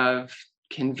of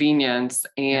convenience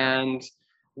and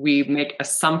we make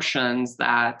assumptions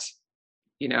that,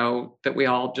 that we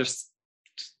all just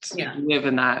live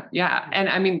in that. Yeah. And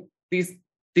I mean,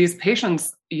 these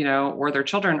patients, or their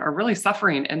children are really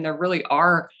suffering, and there really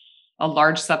are a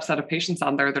large subset of patients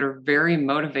out there that are very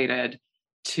motivated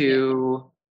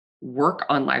to work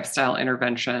on lifestyle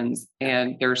interventions.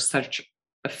 And there's such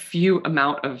a few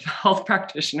amount of health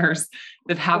practitioners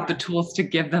that have the tools to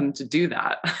give them to do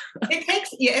that.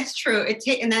 It's true.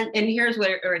 And here's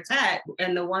where it's at.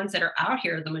 And the ones that are out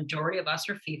here, the majority of us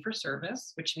are fee for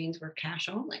service, which means we're cash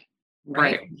only,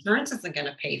 right? Insurance isn't going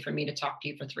to pay for me to talk to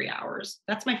you for 3 hours.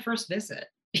 That's my first visit.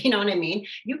 You know what I mean?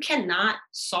 You cannot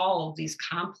solve these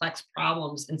complex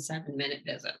problems in 7-minute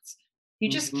visits. You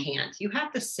just can't. You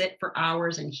have to sit for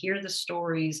hours and hear the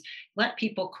stories, let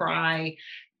people cry,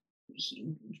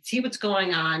 see what's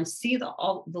going on, see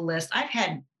all the list. I've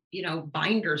had,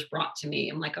 binders brought to me.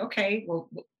 I'm like, okay, well,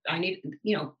 I need,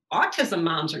 autism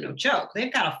moms are no joke.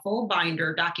 They've got a full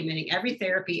binder documenting every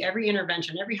therapy, every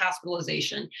intervention, every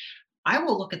hospitalization. I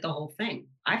will look at the whole thing.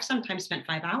 I've sometimes spent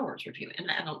 5 hours reviewing, and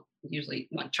I don't usually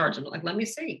like charge them. Like, let me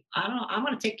see. I don't know. I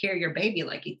want to take care of your baby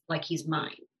like he's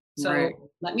mine. Right. So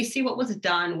let me see what was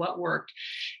done, what worked.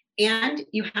 And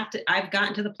you have to. I've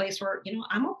gotten to the place where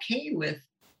I'm okay with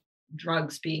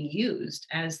drugs being used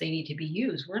as they need to be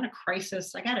used. We're in a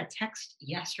crisis. I got a text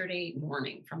yesterday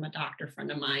morning from a doctor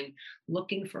friend of mine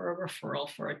looking for a referral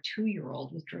for a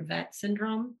 2-year-old with Dravet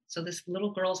syndrome. So this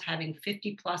little girl's having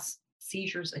 50 plus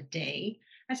seizures a day.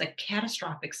 That's a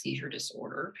catastrophic seizure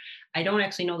disorder. I don't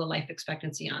actually know the life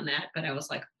expectancy on that, but I was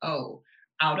like, oh,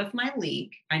 out of my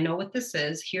league. I know what this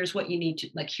is. Here's what you need to,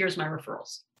 like, here's my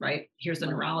referrals, right? Here's the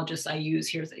neurologist I use.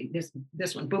 Here's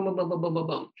this one, boom, boom, boom, boom, boom, boom,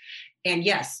 boom. And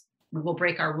yes, we will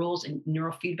break our rules and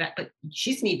neurofeedback, but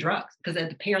she just needs drugs because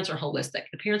the parents are holistic.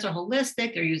 The parents are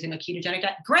holistic. They're using a ketogenic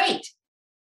diet. Great.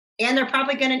 And they're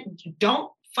probably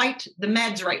don't fight the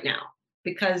meds right now,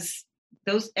 because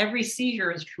every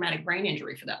seizure is a traumatic brain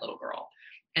injury for that little girl.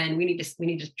 And we need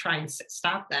to try and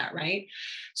stop that. Right.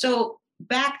 So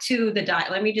back to the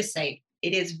diet, let me just say,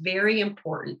 it is very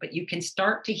important, but you can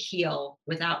start to heal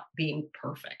without being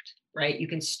perfect, right? You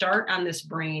can start on this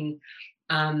brain,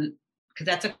 because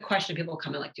that's a question people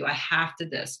come in like, do I have to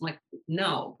this? I'm like,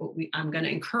 no, but I'm going to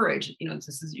encourage, you're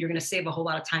going to save a whole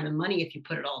lot of time and money if you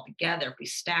put it all together, if we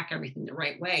stack everything the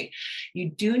right way. You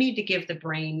do need to give the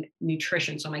brain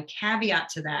nutrition. So my caveat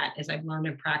to that, as I've learned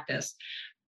in practice,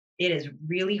 it is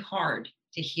really hard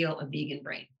to heal a vegan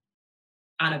brain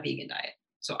on a vegan diet.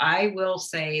 So I will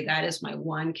say that is my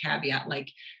one caveat.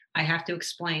 Like, I have to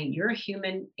explain, you're a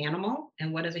human animal,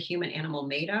 and what is a human animal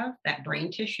made of? That brain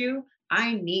tissue.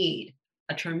 I need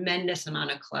a tremendous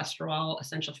amount of cholesterol,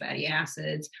 essential fatty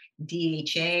acids,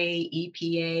 DHA,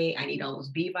 EPA. I need all those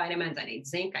B vitamins. I need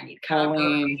zinc. I need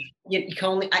copper.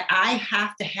 I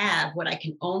have to have what I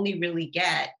can only really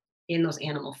get in those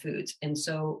animal foods. And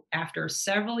so after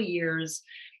several years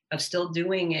of still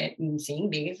doing it and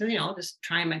seeing vegans, just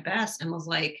trying my best, and was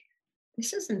like,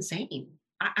 this is insane.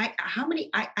 I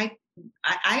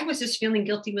was just feeling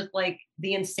guilty with like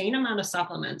the insane amount of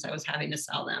supplements I was having to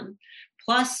sell them.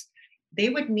 Plus, they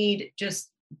would need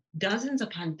just dozens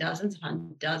upon dozens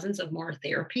upon dozens of more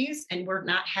therapies, and we're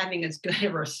not having as good a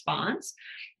response.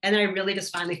 And then I really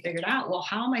just finally figured out, well,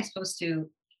 how am I supposed to?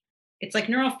 It's like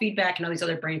neurofeedback and all these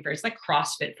other brain fairs, like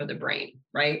CrossFit for the brain,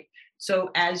 right?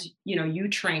 So as you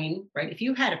train, right? If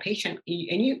you had a patient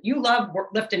and you love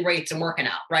lifting weights and working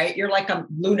out, right? You're like a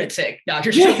lunatic,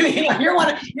 Dr. Jamie. You're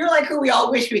like who we all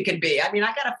wish we could be. I mean,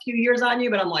 I got a few years on you,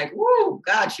 but I'm like, whoa,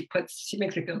 God, she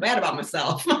makes me feel bad about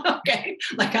myself. Okay.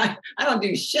 Like I don't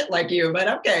do shit like you, but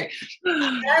okay.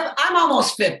 I'm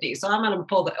almost 50, so I'm going to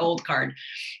pull the old card.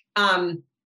 But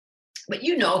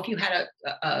if you had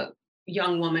a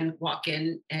young woman walk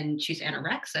in and she's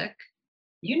anorexic,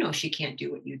 she can't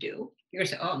do what you do. You're going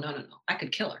to say, oh, no, I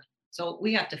could kill her. So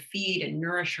we have to feed and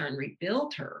nourish her and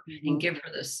rebuild her, and give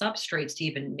her the substrates to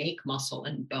even make muscle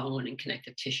and bone and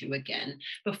connective tissue again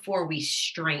before we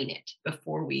strain it,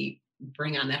 before we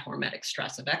bring on that hormetic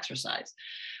stress of exercise.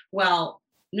 Well,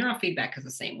 neurofeedback is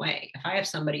the same way. If I have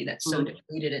somebody that's so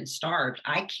depleted and starved,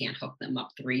 I can't hook them up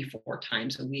 3-4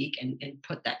 times a week and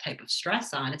put that type of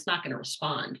stress on. It's not going to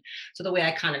respond. So the way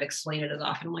I kind of explain it is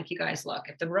often, I'm like, you guys, look,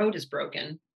 if the road is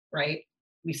broken, right,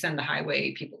 we send the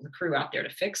highway people, the crew out there to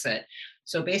fix it.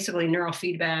 So basically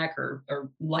neurofeedback or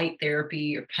light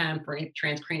therapy or PEMP or any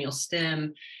transcranial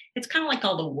stim, it's kind of like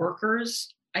all the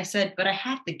workers. I said, but I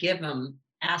have to give them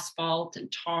asphalt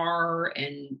and tar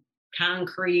and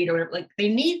concrete or whatever. Like, they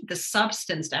need the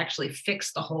substance to actually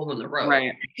fix the hole in the road. Right.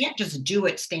 You can't just do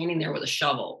it standing there with a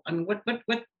shovel. I mean,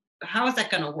 how is that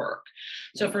going to work?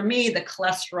 So for me, the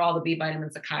cholesterol, the B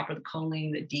vitamins, the copper, the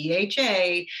choline, the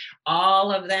DHA,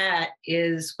 all of that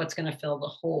is what's going to fill the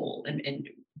hole and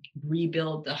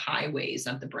rebuild the highways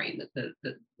of the brain. The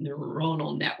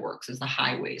neuronal networks is the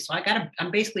highway. So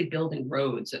I'm basically building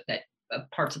roads that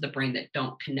parts of the brain that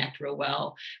don't connect real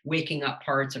well, waking up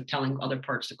parts or telling other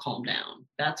parts to calm down.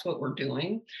 That's what we're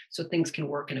doing. So things can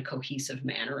work in a cohesive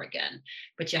manner again.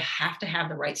 But you have to have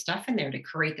the right stuff in there to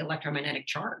create the electromagnetic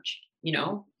charge.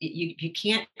 You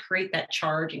can't create that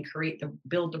charge and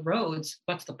build the roads.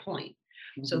 What's the point?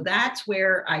 So that's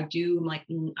where I'm like,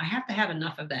 I have to have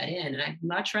enough of that in. And I'd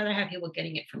much rather have people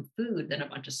getting it from food than a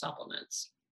bunch of supplements,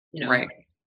 Right.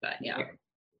 But yeah.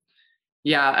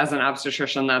 Yeah, as an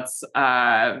obstetrician, that's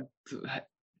I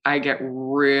get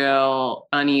real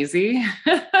uneasy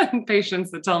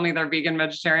patients that tell me they're vegan,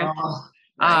 vegetarian.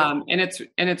 Right. And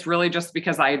it's really just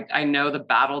because I know the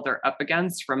battle they're up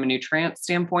against from a nutrient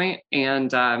standpoint,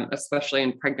 and especially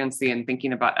in pregnancy and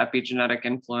thinking about epigenetic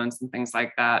influence and things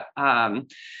like that.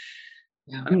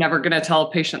 Yeah. I'm never going to tell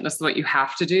a patient this is what you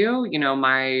have to do.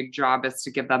 My job is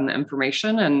to give them the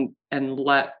information and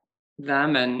let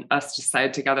them and us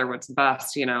decide together what's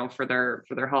best, for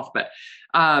their health. But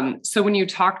so when you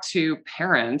talk to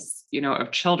parents,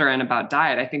 of children about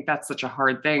diet, I think that's such a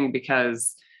hard thing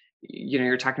because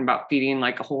you're talking about feeding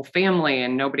like a whole family,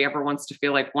 and nobody ever wants to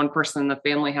feel like one person in the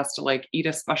family has to like eat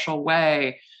a special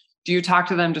way. Do you talk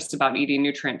to them just about eating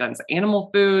nutrient dense animal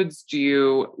foods? Do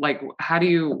you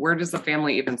where does the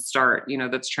family even start,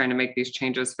 that's trying to make these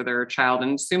changes for their child,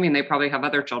 and assuming they probably have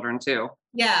other children too?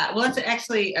 Yeah, well, it's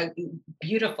actually a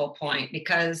beautiful point,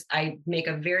 because I make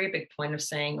a very big point of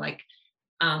saying, like,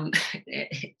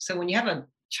 so when you have a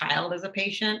child as a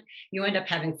patient, you end up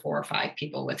having 4 or 5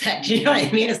 people with that. You know what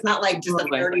I mean? It's not like just a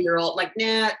 30-year-old, like,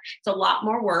 nah, it's a lot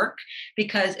more work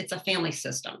because it's a family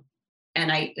system. And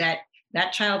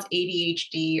that child's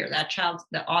ADHD, or that child's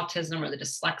the autism or the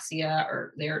dyslexia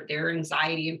or their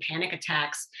anxiety and panic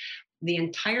attacks, the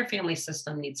entire family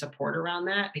system needs support around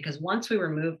that, because once we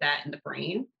remove that in the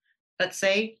brain, let's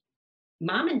say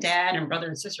mom and dad and brother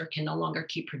and sister can no longer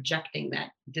keep projecting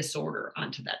that disorder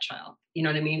onto that child. You know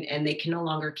what I mean? And they can no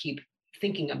longer keep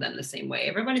thinking of them the same way.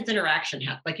 Everybody's interaction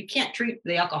like, you can't treat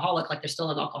the alcoholic like they're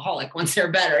still an alcoholic once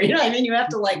they're better. You know what I mean? You have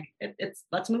to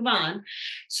let's move on.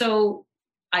 So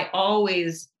I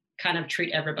always kind of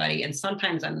treat everybody. And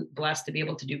sometimes I'm blessed to be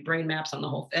able to do brain maps on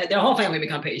their whole family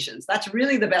become patients. That's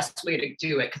really the best way to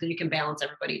do it, because then you can balance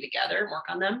everybody together and work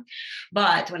on them.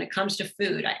 But when it comes to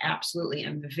food, I absolutely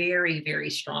am very, very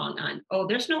strong on,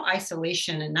 there's no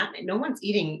isolation, and no one's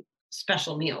eating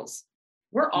special meals.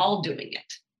 We're all doing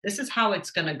it. This is how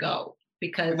it's going to go.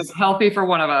 Because if it's healthy for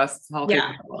one of us, it's healthy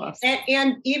yeah. for all of us.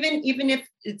 And even if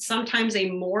it's sometimes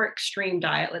a more extreme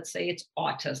diet, let's say it's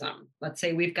autism. Let's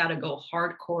say we've got to go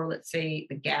hardcore, let's say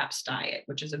the GAPS diet,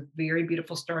 which is a very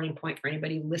beautiful starting point for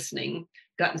anybody listening.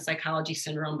 Gut and Psychology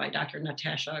Syndrome by Dr.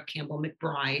 Natasha Campbell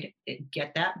McBride.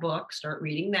 Get that book, start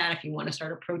reading that if you want to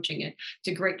start approaching it. It's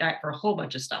a great diet for a whole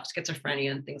bunch of stuff,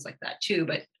 schizophrenia and things like that too.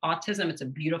 But autism, it's a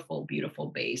beautiful, beautiful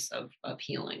base of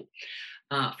healing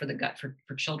for the gut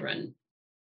for children.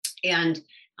 And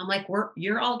I'm like,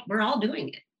 we're all doing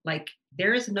it. Like,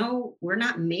 there's no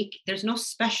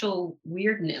special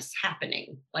weirdness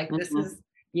happening. Like, this is,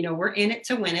 we're in it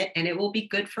to win it, and it will be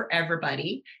good for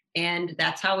everybody. And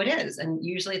that's how it is. And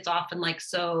usually it's often like,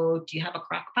 so do you have a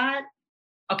crock pot?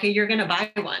 Okay, you're going to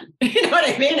buy one. You know what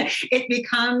I mean? It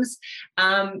becomes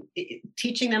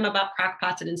teaching them about crock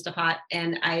pots and Instapot.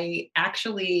 And I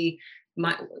actually,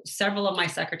 several of my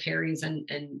secretaries and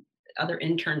other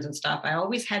interns and stuff, I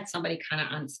always had somebody kind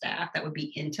of on staff that would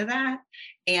be into that.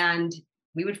 And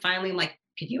we would finally like,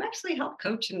 could you actually help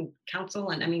coach and counsel?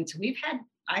 And I mean, so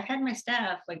I've had my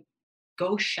staff like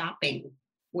go shopping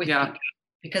with me,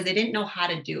 because they didn't know how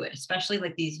to do it, especially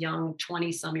like these young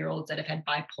 20-some-year-olds that have had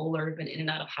bipolar, been in and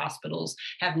out of hospitals,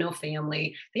 have no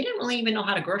family. They didn't really even know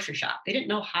how to grocery shop. They didn't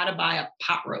know how to buy a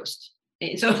pot roast.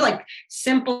 And so like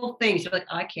simple things. You're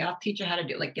like, okay, I'll teach you how to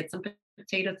do it. Like, get some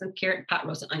potatoes and carrot, pot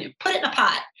roast and onion, put it in a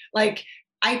pot. Like,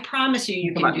 I promise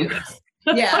you can do this.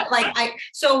 Yeah.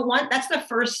 That's the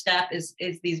first step is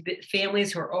these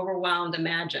families who are overwhelmed.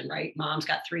 Imagine, right? Mom's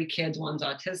got 3 kids. One's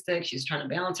autistic. She's trying to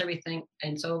balance everything.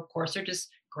 And so of course they're just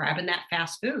grabbing that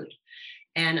fast food.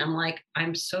 And I'm like,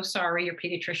 I'm so sorry. Your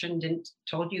pediatrician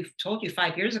told you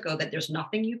 5 years ago that there's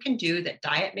nothing you can do, that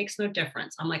diet makes no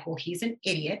difference. I'm like, well, he's an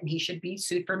idiot and he should be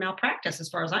sued for malpractice as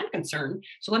far as I'm concerned.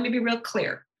 So let me be real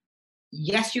clear.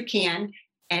 Yes, you can.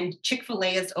 And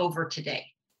Chick-fil-A is over today.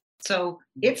 So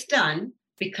it's done,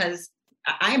 because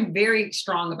I'm very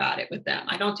strong about it with them.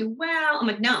 I don't do, well, I'm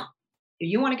like, no, if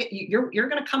you want to get, you're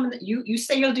going to come in, you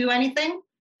say you'll do anything,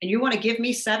 and you want to give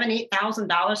me $7,000,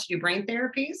 $8,000 to do brain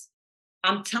therapies.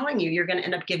 I'm telling you, you're going to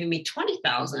end up giving me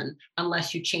 $20,000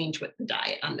 unless you change with the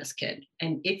diet on this kid.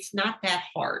 And it's not that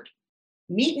hard.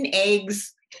 Meat and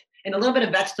eggs and a little bit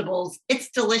of vegetables. It's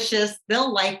delicious.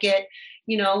 They'll like it.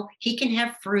 He can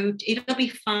have fruit. It'll be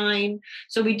fine.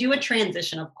 So we do a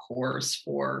transition, of course,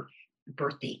 for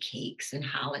birthday cakes and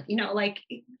holiday,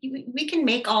 we can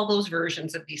make all those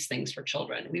versions of these things for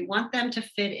children. We want them to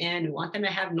fit in. We want them to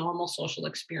have normal social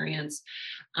experience.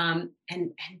 And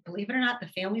believe it or not, the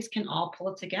families can all pull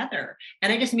it together.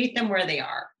 And I just meet them where they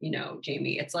are,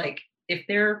 Jamie. It's like, if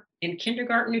they're in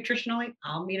kindergarten nutritionally,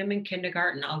 I'll meet them in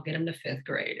kindergarten. I'll get them to 5th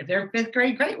grade. If they're in 5th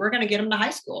grade, great. We're going to get them to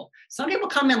high school. Some people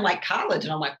come in like college,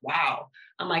 and I'm like, wow.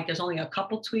 I'm like, there's only a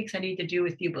couple tweaks I need to do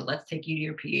with you, but let's take you to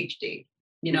your PhD,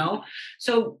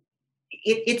 So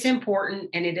it's important,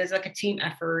 and it is like a team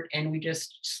effort, and we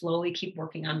just slowly keep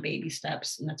working on baby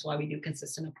steps, and that's why we do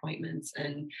consistent appointments,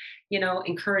 and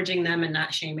encouraging them and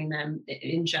not shaming them.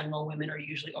 In general, women are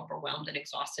usually overwhelmed and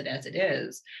exhausted as it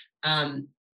is.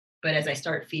 But as I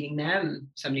start feeding them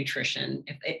some nutrition,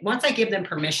 once I give them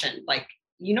permission, like,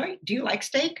 do you like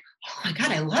steak? Oh my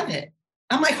God, I love it.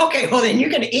 I'm like, okay, well then you're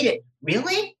going to eat it.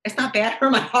 Really? It's not bad for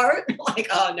my heart? Like,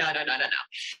 oh, no.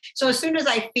 So as soon as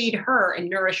I feed her and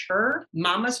nourish her,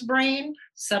 mama's brain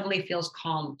suddenly feels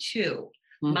calm too.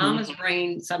 Mm-hmm. Mama's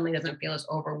brain suddenly doesn't feel as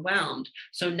overwhelmed.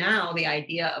 So now the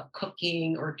idea of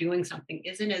cooking or doing something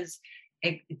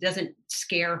it doesn't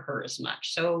scare her as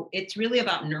much. So it's really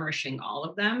about nourishing all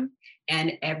of them,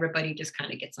 and everybody just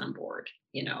kind of gets on board,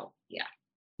 Yeah.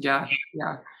 Yeah.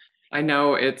 I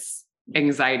know it's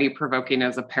anxiety provoking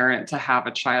as a parent to have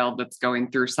a child that's going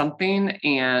through something.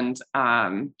 And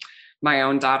my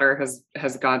own daughter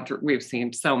has gone through, we've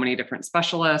seen so many different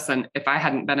specialists. And if I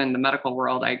hadn't been in the medical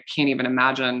world, I can't even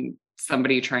imagine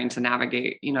somebody trying to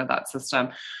navigate, that system.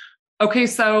 Okay.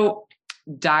 So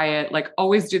diet, like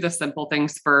always do the simple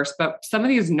things first, but some of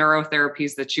these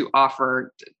neurotherapies that you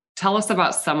offer, tell us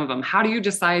about some of them. How do you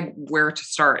decide where to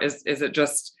start? Is it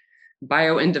just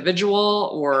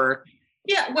bio-individual or?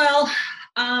 Yeah, well,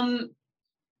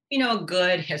 a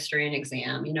good history and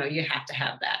exam, you have to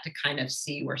have that to kind of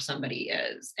see where somebody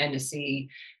is, and to see,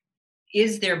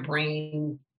 is their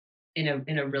brain in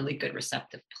a really good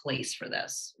receptive place for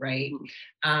this, right?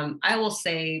 I will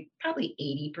say probably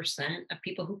 80% of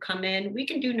people who come in, we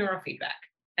can do neurofeedback.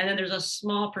 And then there's a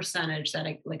small percentage that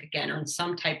again, are in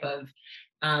some type of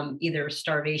either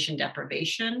starvation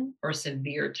deprivation or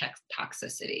severe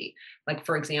toxicity. Like,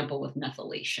 for example, with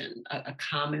methylation, a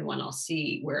common one I'll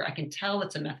see where I can tell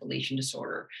it's a methylation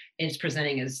disorder, and it's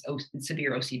presenting as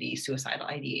severe OCD, suicidal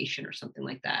ideation, or something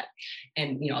like that.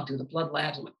 And, I'll do the blood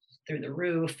labs, I'm through the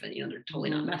roof, and, they're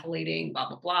totally not methylating, blah,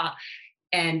 blah, blah.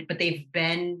 But they've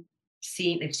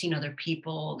seen other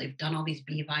people, they've done all these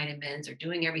B vitamins, they're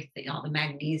doing everything, all the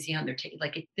magnesium, they're taking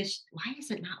why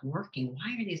is it not working?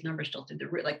 Why are these numbers still through the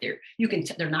roof? Like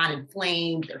they're not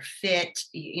inflamed, they're fit,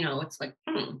 it's like,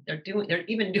 they're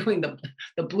even doing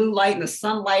the blue light and the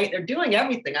sunlight, they're doing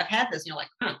everything. I've had this,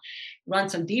 run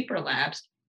some deeper labs,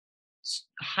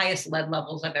 highest lead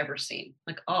levels I've ever seen.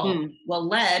 Like, well,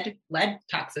 lead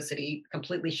toxicity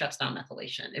completely shuts down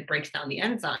methylation. It breaks down the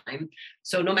enzyme.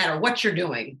 So no matter what you're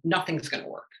doing, nothing's going to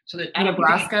work. So in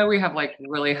Nebraska, we have like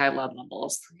really high lead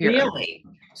levels here. Really?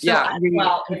 So, yeah.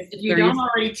 Well, if you don't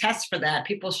already test for that,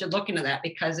 people should look into that,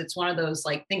 because it's one of those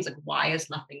things like, why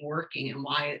is nothing working, and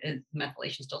why is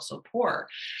methylation still so poor?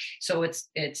 So so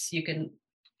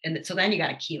then you got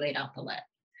to chelate out the lead.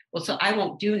 Well, so I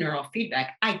won't do neurofeedback.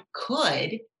 I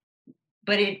could,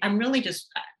 but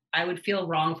I would feel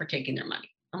wrong for taking their money.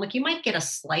 I'm like, you might get a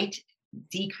slight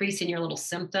decrease in your little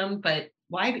symptom, but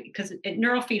why? Because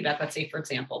neurofeedback, let's say, for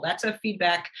example, that's a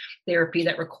feedback therapy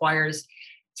that requires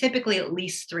typically at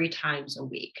least 3 times a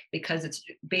week, because it's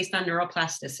based on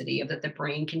neuroplasticity, of that the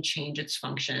brain can change its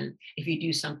function if you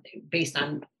do something based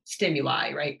on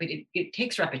stimuli, right? But it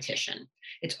takes repetition.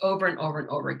 It's over and over and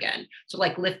over again. So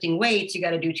like lifting weights, you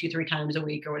got to do 2-3 times a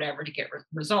week or whatever to get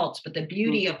results. But the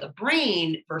beauty of the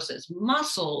brain versus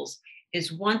muscles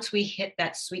is, once we hit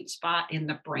that sweet spot in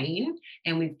the brain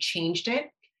and we've changed it,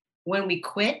 when we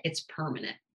quit, it's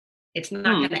permanent. It's not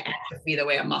going to atrophy the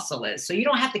way a muscle is. So you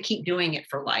don't have to keep doing it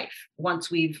for life.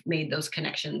 Once we've made those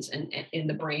connections in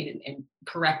the brain and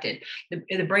corrected,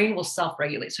 the brain will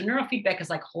self-regulate. So neurofeedback is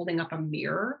like holding up a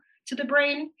mirror to the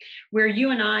brain, where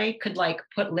you and I could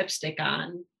put lipstick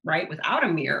on, right, without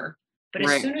a mirror. But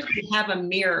as soon as we have a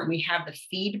mirror and we have the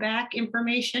feedback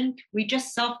information, we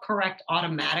just self-correct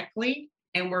automatically,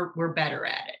 and we're better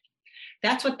at it.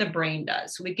 That's what the brain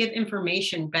does. So we give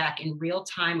information back in real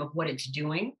time of what it's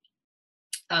doing,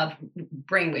 of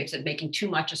brainwaves, of making too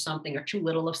much of something or too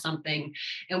little of something.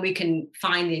 And we can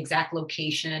find the exact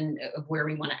location of where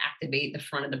we want to activate the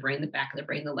front of the brain, the back of the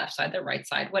brain, the left side, the right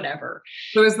side, whatever.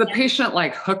 So is the patient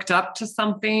hooked up to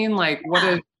something? What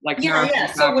is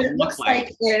Yeah. So what it looks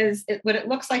like is what it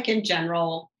looks like in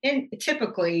general, and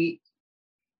typically,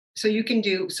 so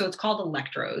it's called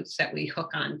electrodes that we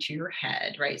hook onto your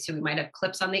head, right? So we might have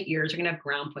clips on the ears. We're going to have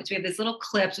ground points. We have these little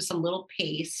clips with some little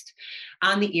paste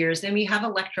on the ears. Then we have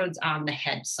electrodes on the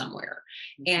head somewhere.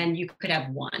 And you could have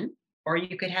 1, or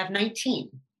you could have 19,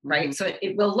 right? Mm-hmm. So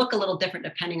it will look a little different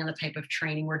depending on the type of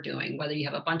training we're doing, whether you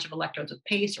have a bunch of electrodes with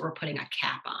paste or we're putting a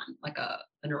cap on, like a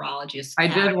neurologist cap.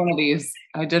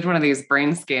 I did one of these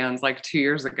brain scans 2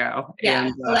 years ago. Yeah.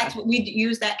 And, so that's what we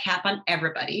use, that cap on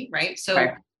everybody, right? So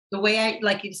the way I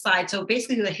you decide. So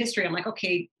basically the history, I'm like,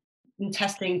 okay,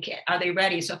 testing, are they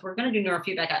ready? So if we're going to do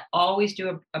neurofeedback, I always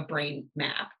do a brain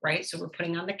map, right? So we're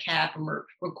putting on the cap and we're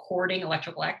recording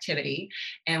electrical activity.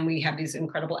 And we have these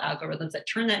incredible algorithms that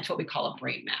turn that into what we call a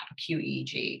brain map, a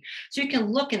QEEG. So you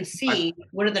can look and see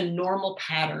what are the normal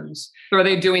patterns. So are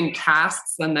they doing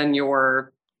tasks and then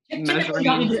you're Typically, you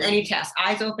don't need to do any tests.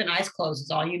 Eyes open, eyes closed is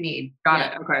all you need. Got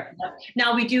it. Okay.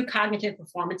 Now we do cognitive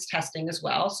performance testing as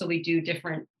well. So we do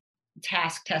different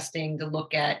task testing to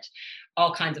look at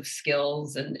all kinds of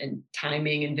skills and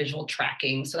timing and visual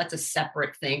tracking. So that's a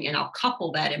separate thing. And I'll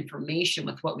couple that information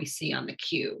with what we see on the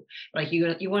cue. Like you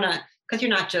want to, because you're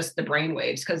not just the brain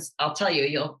waves, because I'll tell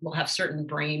you, we'll have certain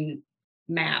brain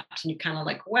maps and you kind of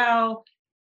like, well,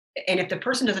 and if the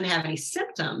person doesn't have any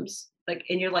symptoms, like,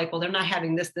 and you're like, well, they're not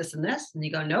having this, this, and this. And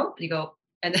you go, nope. You go,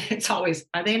 and then it's always,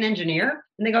 are they an engineer?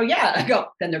 And they go, yeah. I go,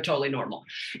 then they're totally normal.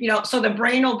 So the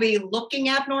brain will be looking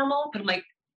abnormal, but I'm like,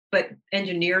 but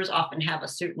engineers often have a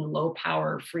certain low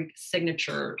power freak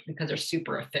signature because they're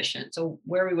super efficient. So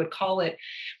where we would call it,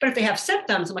 but if they have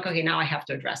symptoms, I'm like, okay, now I have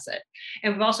to address it.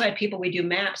 And we've also had people, we do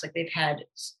maps, like they've had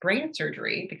brain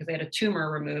surgery because they had a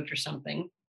tumor removed or something.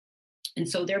 And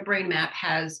so their brain map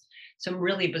has some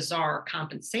really bizarre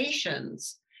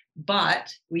compensations,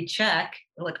 but we check,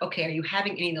 we're like, okay, are you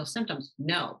having any of those symptoms?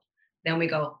 No. Then we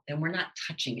go, then we're not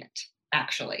touching it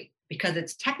actually, because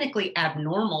it's technically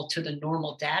abnormal to the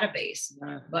normal database.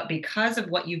 But because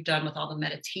of what you've done with all the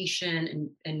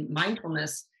meditation and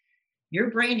mindfulness,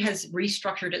 your brain has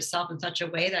restructured itself in such a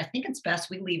way that I think it's best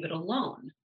we leave it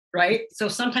alone. Right. So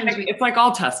sometimes it's like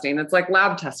all testing. It's like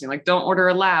lab testing. Like don't order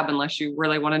a lab unless you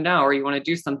really want to know or you want to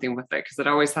do something with it, because it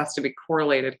always has to be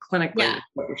correlated clinically with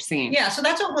what you're seeing. Yeah. So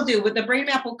that's what we'll do. With the brain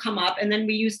map will come up, and then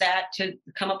we use that to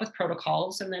come up with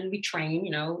protocols, and then we train.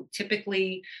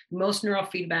 Typically most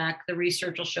neurofeedback, the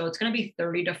research will show it's going to be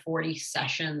 30 to 40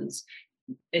 sessions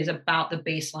is about the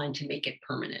baseline to make it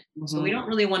permanent. Mm-hmm. So we don't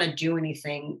really want to do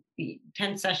anything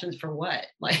 10 sessions for what?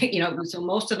 So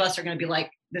most of us are going to be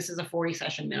like, this is a 40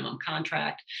 session minimum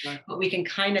contract, but we can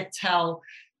kind of tell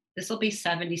this will be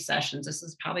 70 sessions. This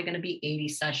is probably going to be 80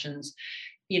 sessions,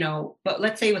 but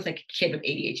let's say with like a kid with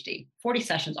ADHD, 40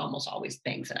 sessions almost always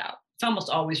bangs it out. It's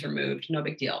almost always removed, no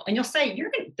big deal. And you'll say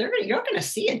you're going to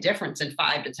see a difference in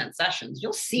 5 to 10 sessions.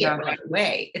 You'll see it right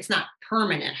away. It's not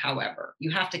permanent, however.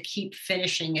 You have to keep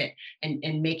finishing it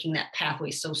and making that pathway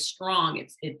so strong.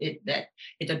 That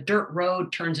a dirt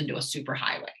road turns into a super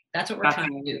highway. That's what we're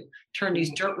trying to do. Turn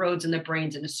these dirt roads in the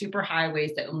brains into super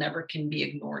highways that never can be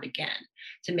ignored again,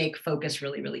 to make focus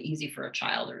really, really easy for a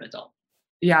child or an adult.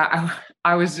 Yeah,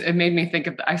 it made me think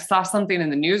I saw something in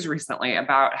the news recently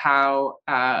about how,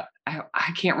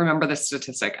 I can't remember the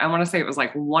statistic. I want to say it was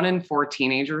like 1 in 4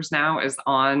 teenagers now is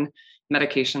on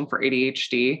medication for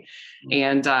ADHD. Mm-hmm.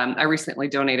 And I recently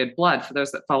donated blood for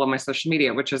those that follow my social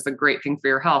media, which is a great thing for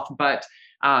your health. But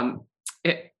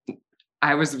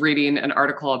I was reading an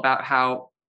article about how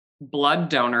blood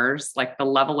donors, like the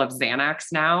level of Xanax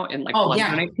now in like blood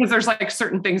donation, because there's like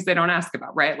certain things they don't ask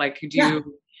about, right? Like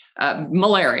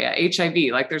malaria,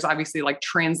 HIV, like there's obviously like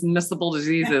transmissible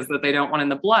diseases that they don't want in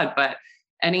the blood, but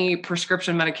any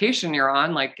prescription medication you're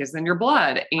on like is in your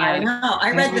blood. And I know.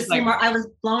 I read this. I was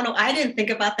blown away. I didn't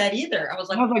think about that either. I was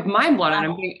like mind blown. And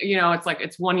I'm thinking, it's like,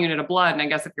 it's 1 unit of blood. And I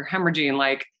guess if you're hemorrhaging,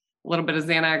 like a little bit of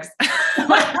Xanax,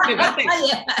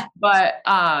 but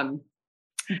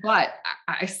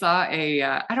I saw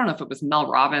I don't know if it was Mel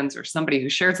Robbins or somebody who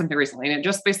shared something recently. And it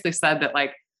just basically said that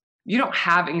like, you don't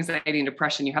have anxiety and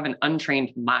depression, you have an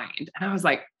untrained mind. And I was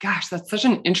like, gosh, that's such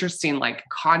an interesting like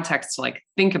context to like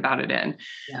think about it in.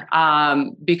 Yeah.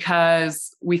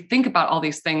 Because we think about all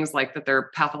these things like that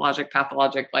they're pathologic,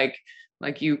 like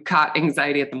you caught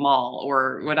anxiety at the mall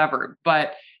or whatever,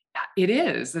 but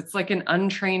it's like an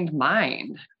untrained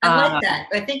mind. I like that.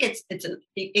 I think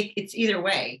it's either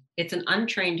way. It's an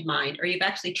untrained mind, or you've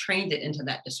actually trained it into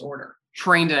that disorder.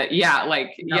 Trained it. Yeah.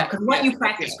 Like, because what you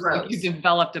practice grows. Like you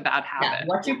developed a bad habit. Yeah,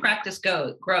 what you practice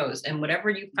grows. And whatever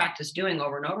you practice doing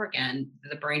over and over again,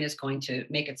 the brain is going to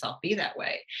make itself be that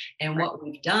way. And what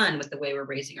we've done with the way we're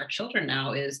raising our children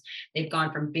now is they've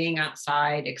gone from being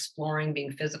outside, exploring,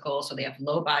 being physical. So they have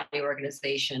low body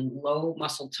organization, low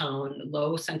muscle tone,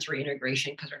 low sensory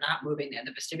integration, because they're not moving. And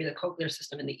the vestibulocochlear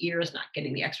system in the ear is not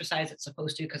getting the exercise it's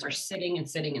supposed to, because they're sitting and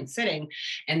sitting and sitting.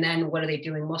 And then what are they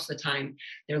doing most of the time?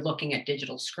 They're looking at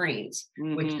digital screens,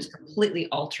 which is completely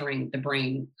altering the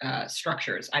brain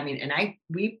structures. I mean, and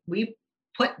we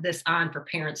put this on for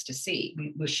parents to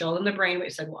see. We show them the brain. We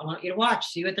said, well, I want you to watch,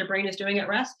 see what their brain is doing at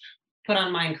rest. Put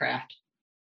on Minecraft.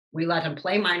 We let them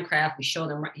play Minecraft. We show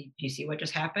them, do you see what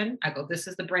just happened? I go, this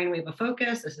is the brainwave of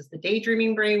focus. This is the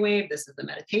daydreaming brainwave. This is the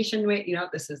meditation wave.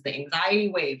 This is the anxiety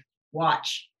wave.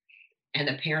 watch. And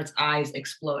the parent's eyes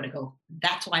explode and go,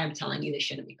 that's why I'm telling you they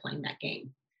shouldn't be playing that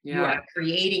game. You Yeah. are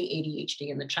creating ADHD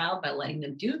in the child by letting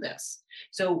them do this.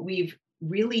 So we've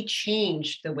really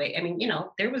changed the way, I mean,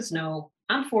 there was no,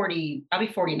 I'm 40, I'll be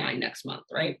 49 next month,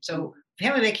 right? So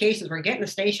family vacations, we're getting the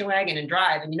station wagon and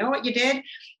drive. And you know what you did?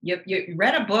 You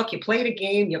read a book, you played a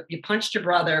game, you punched your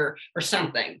brother or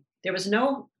something. There was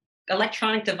no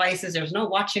electronic devices. There was no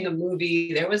watching a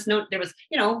movie. There was,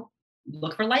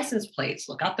 look for license plates,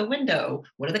 look out the window.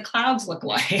 What do the clouds look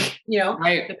like?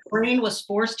 Right. The brain was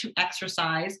forced to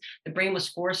exercise. The brain was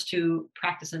forced to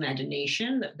practice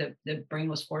imagination. The brain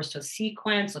was forced to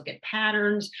sequence, look at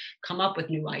patterns, come up with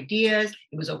new ideas.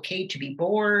 It was okay to be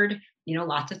bored.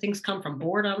 Lots of things come from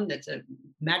boredom. That's a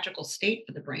magical state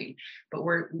for the brain. But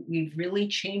we've really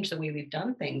changed the way we've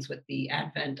done things with the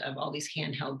advent of all these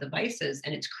handheld devices,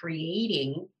 and it's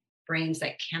creating brains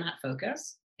that cannot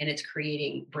focus. And it's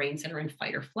creating brains that are in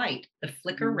fight or flight. The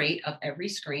flicker rate of every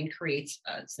screen creates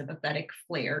a sympathetic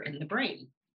flare in the brain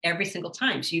every single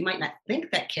time. So you might not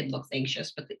think that kid looks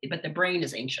anxious, but the brain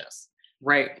is anxious.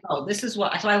 Right. Oh, this is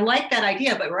what. So I like that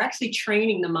idea, but we're actually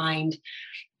training the mind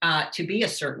to be a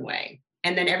certain way.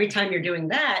 And then every time you're doing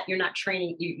that, you're not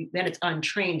training. Then it's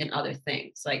untrained in other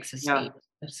things like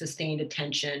sustained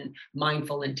attention,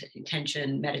 mindful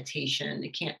attention, meditation.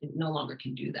 It no longer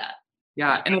can do that.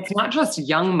 Yeah. And it's not just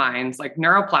young minds, like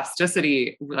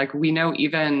neuroplasticity, like we know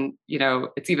even,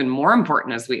 it's even more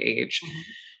important as we age.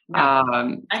 Yeah.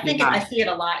 I think I see it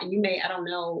a lot, and I don't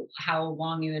know how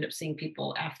long you end up seeing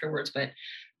people afterwards, but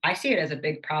I see it as a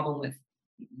big problem with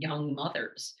young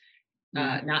mothers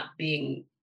not being,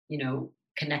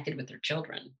 connected with their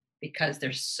children because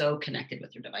they're so connected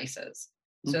with their devices.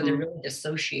 So they're really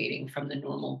dissociating from the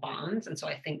normal bonds. And so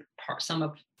I think some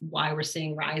of why we're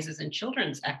seeing rises in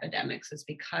children's epidemics is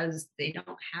because they don't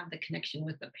have the connection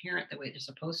with the parent the way they're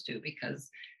supposed to, because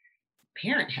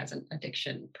parent has an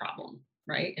addiction problem,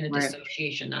 right? And a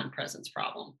dissociation, non-presence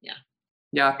problem. Yeah.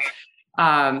 Yeah.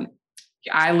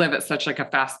 I live at such like a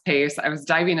fast pace. I was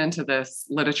diving into this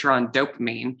literature on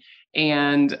dopamine,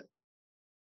 and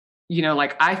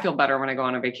like I feel better when I go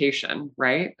on a vacation,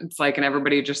 right? It's like, and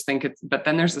everybody just think but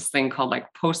then there's this thing called like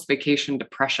post-vacation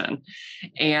depression.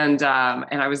 And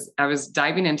I was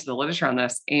diving into the literature on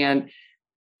this, and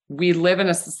we live in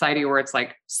a society where it's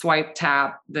like swipe,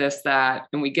 tap, this, that,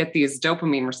 and we get these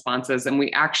dopamine responses, and we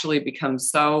actually become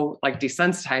so like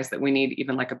desensitized that we need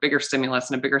even like a bigger stimulus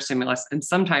and a bigger stimulus. And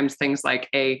sometimes things like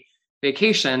a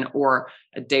vacation or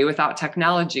a day without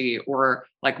technology or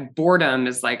like boredom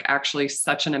is like actually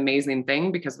such an amazing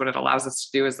thing, because what it allows us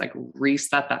to do is like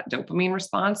reset that dopamine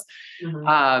response.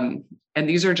 And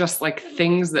these are just like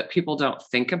things that people don't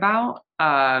think about,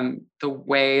 the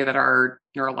way that our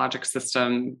neurologic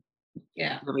system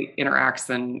really interacts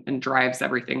and drives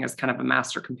everything as kind of a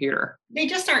master computer. They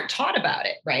just aren't taught about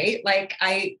it, right? Like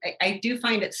I do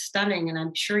find it stunning, and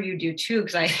I'm sure you do too,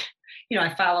 because I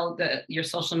follow your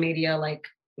social media, like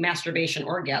masturbation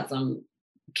orgasm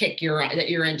kick that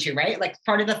you're into, right? Like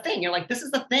part of the thing. You're like, this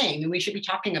is the thing, and we should be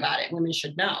talking about it. Women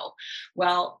should know.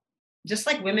 Well, just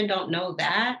like women don't know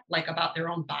that, like about their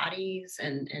own bodies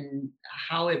and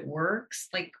how it works,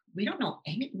 like we don't know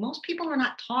most people are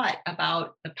not taught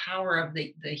about the power of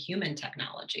the human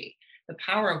technology, the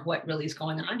power of what really is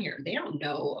going on here. They don't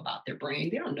know about their brain.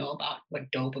 They don't know about what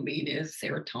dopamine is,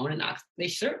 serotonin, they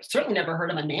certainly never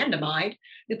heard of anandamide.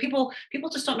 People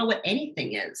just don't know what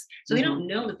anything is. So they don't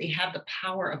know that they have the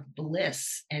power of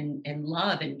bliss and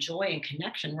love and joy and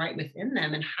connection right within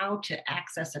them, and how to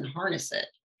access and harness it.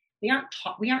 We aren't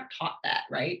taught that,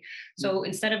 right? So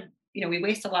instead of, we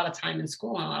waste a lot of time in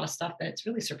school on a lot of stuff that's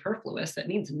really superfluous, that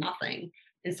means nothing,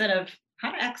 instead of how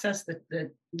to access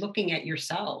the looking at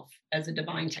yourself as a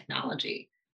divine technology.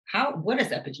 What is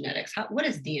epigenetics? What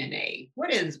is DNA?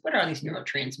 What are these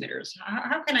neurotransmitters?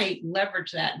 How can I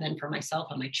leverage that then for myself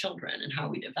and my children and how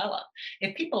we develop?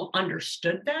 If people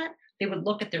understood that, they would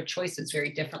look at their choices very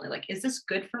differently. Like, is this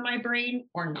good for my brain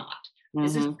or not?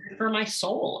 Is this good for my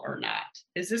soul or not?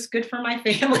 Is this good for my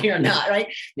family or not? Right?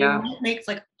 Yeah. It makes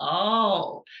like,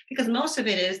 because most of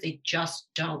it is they just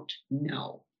don't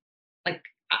know. Like,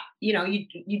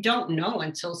 you don't know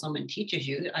until someone teaches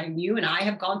you. You and I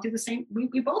have gone through the same.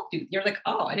 We both do. You're like,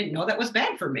 I didn't know that was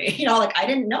bad for me. Like I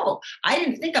didn't know. I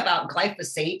didn't think about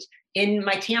glyphosate in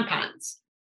my tampons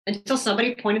until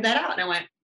somebody pointed that out, and I went,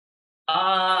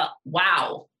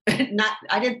 wow.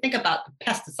 I didn't think about the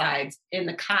pesticides in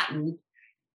the cotton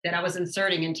that I was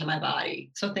inserting into my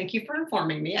body. So thank you for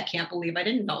informing me. I can't believe I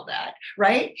didn't know that.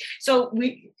 Right. So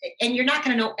and you're not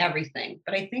going to know everything,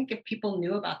 but I think if people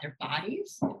knew about their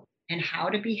bodies and how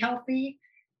to be healthy,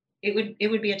 it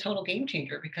would be a total game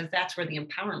changer, because that's where the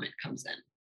empowerment comes in.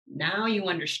 Now you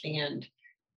understand,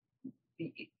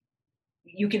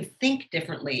 you can think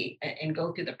differently and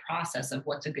go through the process of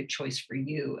what's a good choice for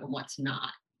you and what's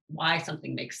not, why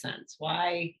something makes sense,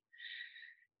 why,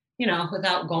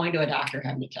 without going to a doctor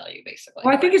having to tell you, basically.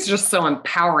 Well, I think it's just so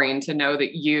empowering to know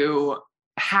that you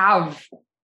have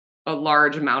a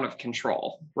large amount of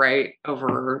control, right?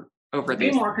 Over Way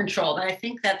these. more control. But I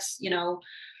think that's,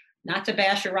 not to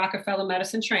bash your Rockefeller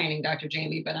medicine training, Dr.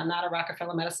 Jamie, but I'm not a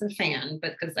Rockefeller medicine fan,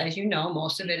 but because, as you know,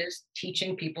 most of it is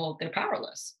teaching people they're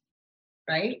powerless,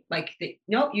 right? Like,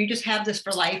 no, you just have this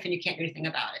for life and you can't do anything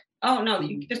about it. Oh, no,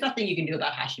 there's nothing you can do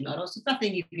about Hashimoto's. There's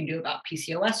nothing you can do about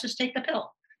PCOS. Just take the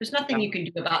pill. There's nothing you can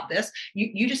do about this.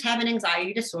 You just have an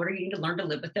anxiety disorder. You need to learn to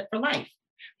live with it for life.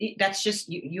 That's just,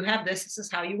 you have this. This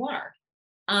is how you are.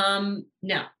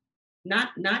 No,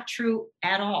 not true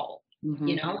at all.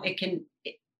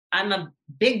 I'm a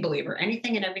big believer,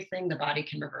 anything and everything the body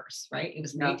can reverse, right? It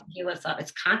was made to heal us up.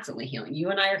 It's constantly healing. You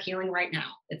and I are healing right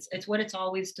now. It's what it's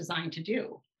always designed to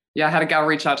do. Yeah, I had a gal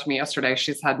reach out to me yesterday.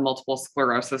 She's had multiple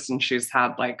sclerosis, and she's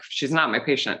had, like, she's not my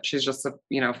patient. She's just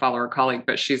a, follower colleague,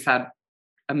 but she's had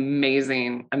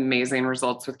amazing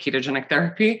results with ketogenic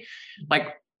therapy,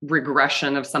 like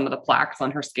regression of some of the plaques on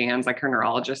her scans. Like, her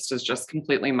neurologist is just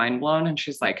completely mind blown. And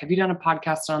she's like, have you done a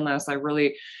podcast on this? I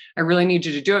really need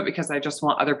you to do it, because I just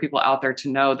want other people out there to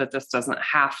know that this doesn't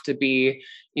have to be,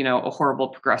 a horrible,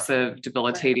 progressive,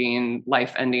 debilitating,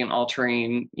 life-ending,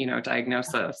 altering,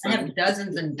 diagnosis. I have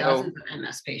dozens and dozens of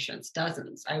MS patients,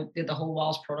 dozens. I did the whole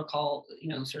Walls protocol,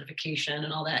 certification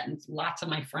and all that. And lots of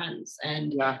my friends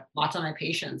and lots of my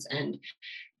patients, and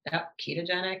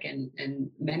ketogenic, and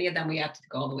many of them, we have to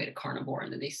go all the way to carnivore,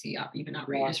 and then they see even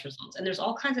outrageous results. And there's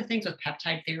all kinds of things with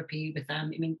peptide therapy with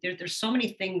them. I mean, there's so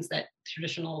many things that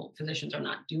traditional physicians are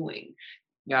not doing.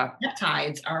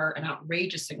 Peptides are an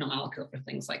outrageous signal molecule for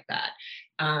things like that.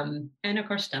 And of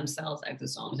course, stem cells,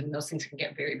 exosomes. I mean, those things can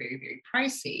get very, very, very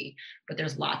pricey, but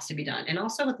there's lots to be done. And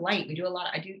also with light,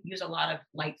 I do use a lot of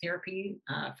light therapy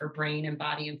for brain and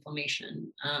body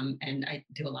inflammation. And I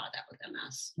do a lot of that with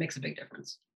MS. Makes a big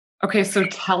difference. Okay. So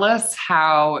tell us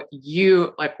how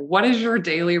what is your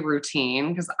daily routine?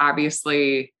 Because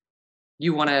obviously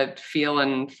you want to feel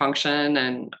and function,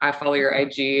 and I follow your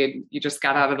IG, and you just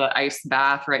got out of the ice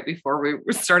bath right before we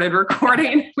started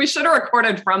recording. We should have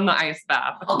recorded from the ice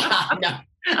bath. Oh God, no,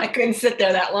 I couldn't sit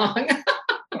there that long.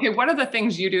 Okay. What are the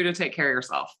things you do to take care of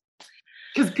yourself?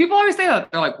 Because people always say that.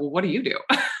 They're like, well, what do you do?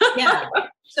 Yeah.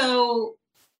 So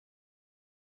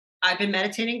I've been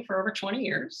meditating for over 20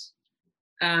 years.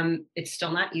 It's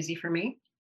still not easy for me.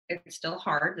 It's still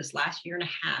hard. This last year and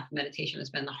a half, meditation has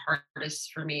been the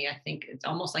hardest for me. I think it's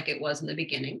almost like it was in the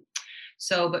beginning.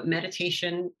 But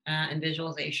meditation and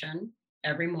visualization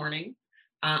every morning.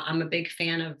 I'm a big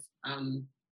fan of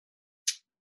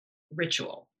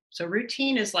ritual. So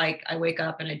routine is like, I wake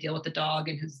up and I deal with the dog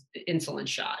and his insulin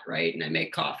shot, right? And I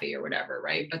make coffee or whatever,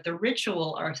 right? But the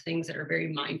ritual are things that are very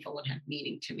mindful and have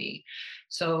meaning to me.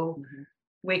 So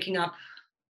waking up,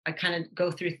 I kind of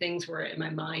go through things where in my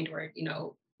mind where,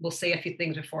 we'll say a few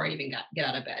things before I even get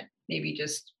out of bed. Maybe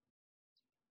just,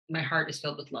 my heart is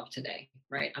filled with love today,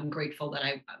 right? I'm grateful that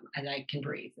I can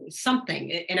breathe.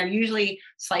 Something, and I usually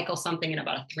cycle something in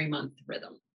about a 3-month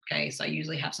rhythm. Okay, so I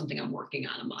usually have something I'm working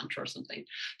on, a mantra or something.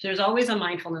 So there's always a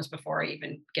mindfulness before I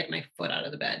even get my foot out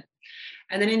of the bed.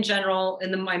 And then in general,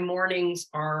 my mornings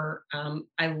are,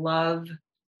 I love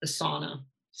the sauna.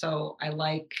 So I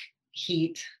like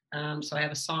heat. So I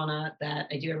have a sauna that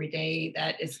I do every day.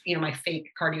 That is, my fake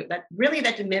cardio. That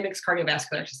mimics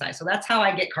cardiovascular exercise. So that's how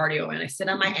I get cardio in. I sit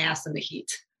on my ass in the heat.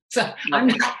 So I'm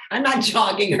not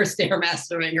jogging or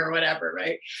stairmastering or whatever,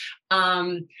 right?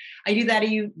 I do that. I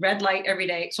use red light every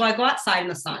day. So I go outside in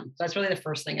the sun. So that's really the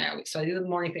first thing so I do the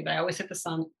morning thing, but I always hit the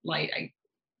sunlight. I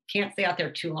can't stay out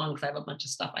there too long because I have a bunch of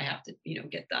stuff I have to,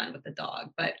 get done with the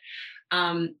dog. But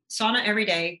sauna every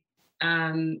day.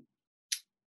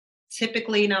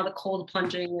 Typically now the cold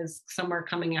plunging is somewhere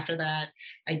coming after that.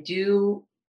 I do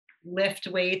lift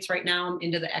weights right now. I'm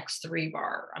into the X3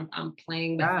 bar. I'm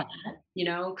playing with that,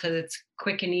 because it's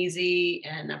quick and easy.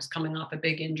 And I was coming off a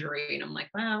big injury, and I'm like,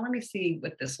 well, let me see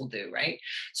what this will do. Right.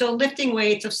 So lifting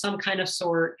weights of some kind of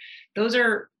sort,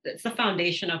 it's the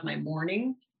foundation of my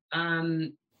morning.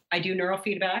 I do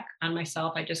neurofeedback on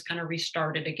myself. I just kind of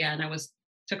restarted again.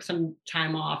 Took some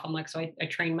time off. I'm like, so I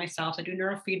train myself. I do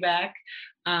neurofeedback.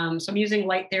 So I'm using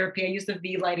light therapy. I use the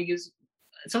V light.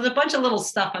 So there's a bunch of little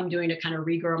stuff I'm doing to kind of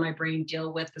regrow my brain,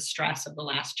 deal with the stress of the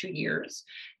last 2 years,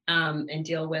 and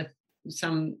deal with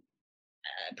some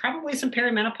probably some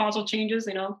perimenopausal changes,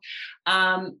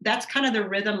 that's kind of the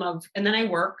rhythm of, and then I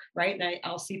work, right? And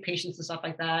I'll see patients and stuff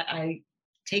like that. I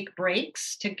take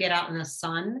breaks to get out in the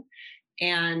sun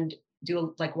and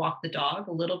do like walk the dog,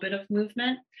 a little bit of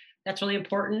movement. That's really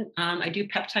important. I do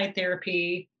peptide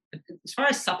therapy. As far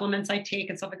as supplements I take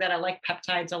and stuff like that, I like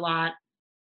peptides a lot.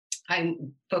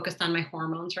 I'm focused on my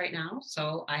hormones right now.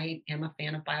 So I am a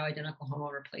fan of bioidentical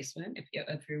hormone replacement if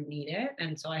you need it.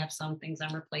 And so I have some things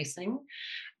I'm replacing.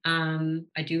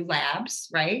 I do labs,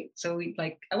 right? So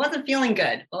I wasn't feeling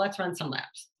good. Well, let's run some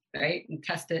labs, right? And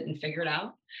test it and figure it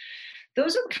out.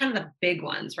 Those are kind of the big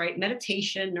ones, right?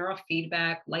 Meditation,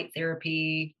 neurofeedback, light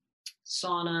therapy,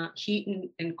 sauna, heat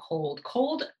and cold.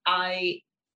 Cold, I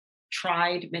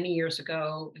tried many years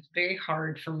ago. It's very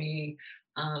hard for me.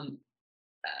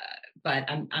 But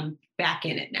I'm back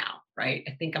in it now, right?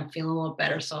 I think I'm feeling a little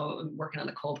better. So I'm working on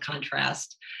the cold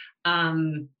contrast.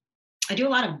 I do a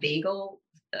lot of vagal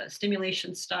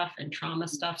stimulation stuff and trauma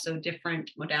stuff. So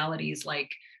different modalities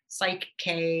like Psych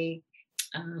K,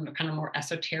 kind of more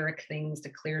esoteric things to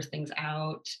clear things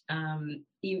out.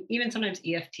 Even sometimes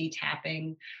EFT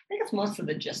tapping. I think it's most of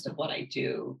the gist of what I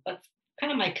do. That's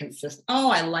kind of my consistent.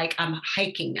 I'm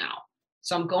hiking now.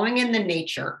 So I'm going in the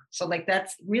nature. So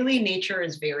that's really, nature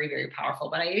is very, very powerful,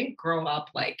 but I didn't grow up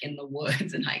in the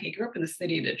woods and hiking. I grew up in the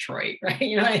city of Detroit, right?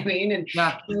 You know what I mean? And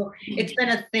it's been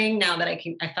a thing now that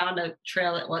I found a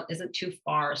trail that isn't too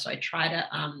far. So I try to,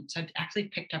 so I've actually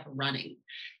picked up running,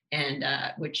 and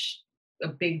which a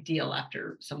big deal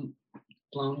after some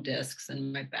blown discs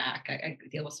in my back. I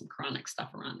deal with some chronic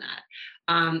stuff around that.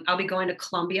 I'll be going to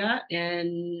Colombia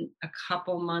in a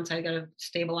couple months. I got to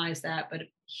stabilize that, but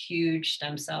huge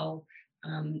stem cell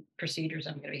procedures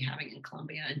I'm going to be having in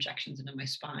Colombia, injections into my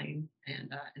spine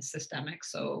and systemic.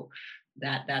 So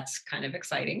that's kind of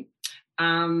exciting.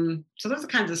 So those are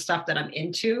kinds of stuff that I'm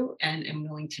into and am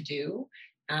willing to do.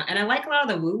 And I like a lot of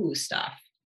the woo-woo stuff.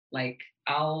 I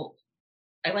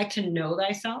like to know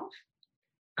thyself.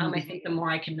 I think the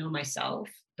more I can know myself,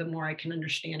 the more I can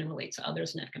understand and relate to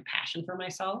others and have compassion for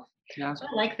myself. Yeah. So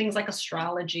I like things like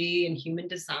astrology and human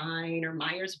design or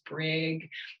Myers-Briggs,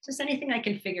 just anything I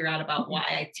can figure out about why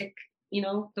I tick,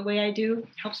 the way I do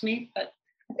helps me. But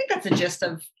I think that's the gist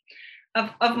of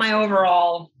my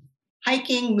overall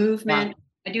hiking movement.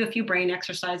 Yeah. I do a few brain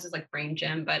exercises like brain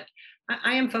gym, but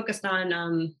I am focused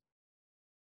on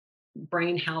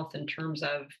brain health in terms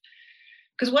of,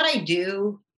 because what I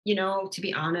do, to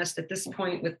be honest, at this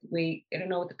point I don't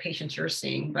know what the patients you're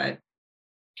seeing, but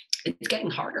it's getting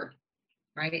harder,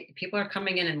 right? People are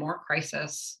coming in more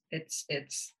crisis. It's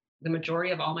the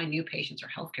majority of all my new patients are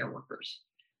healthcare workers.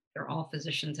 They're all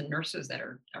physicians and nurses that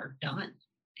are done,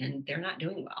 and they're not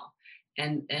doing well.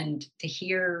 And to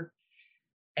hear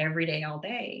every day, all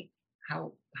day,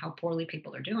 how poorly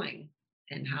people are doing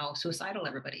and how suicidal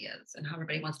everybody is and how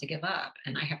everybody wants to give up.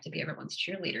 And I have to be everyone's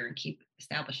cheerleader and keep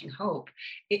establishing hope.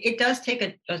 It does take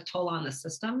a toll on the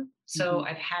system. So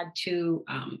I've had to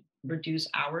reduce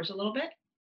hours a little bit.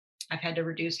 I've had to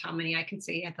reduce how many I can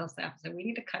see. I tell staff, I said, we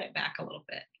need to cut it back a little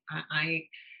bit. I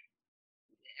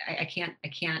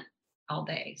can't all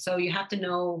day. So you have to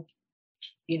know,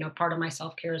 part of my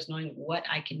self-care is knowing what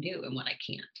I can do and what I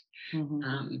can't.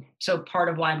 So part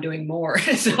of why I'm doing more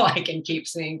is so I can keep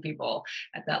seeing people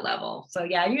at that level. So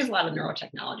yeah, I use a lot of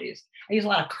neurotechnologies. I use a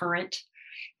lot of current.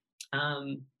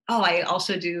 I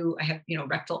also I have,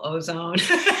 rectal ozone.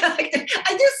 I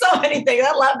do so many things.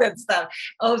 I love that stuff.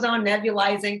 Ozone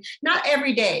nebulizing, not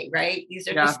every day, right? These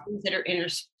are just things that are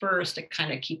interspersed to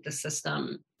kind of keep the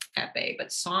system at bay. But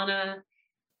sauna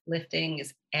lifting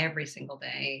is every single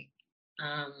day,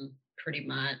 pretty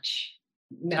much.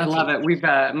 I love it. We've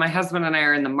my husband and I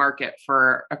are in the market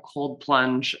for a cold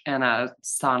plunge and a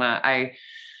sauna.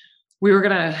 We were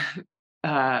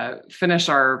gonna finish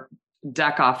our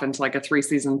deck off into a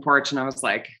 3-season porch, and I was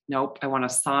like, nope, I want a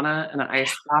sauna and an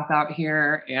ice bath out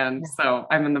here. And so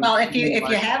I'm in the if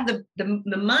you have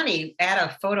the money, add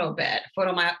a photo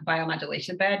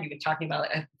biomodulation bed. You've been talking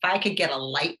about if I could get a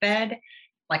light bed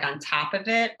on top of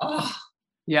it. Oh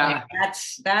yeah,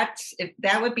 that's if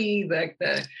that would be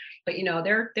the. But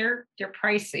they're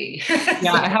pricey.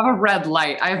 Yeah, I have a red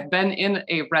light. I've been in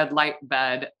a red light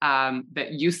bed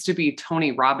that used to be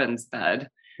Tony Robbins' bed,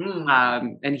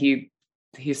 and he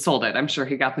sold it. I'm sure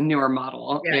he got the newer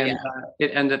model,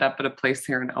 it ended up at a place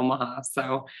here in Omaha.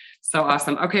 So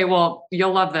awesome. Okay, well,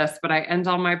 you'll love this, but I end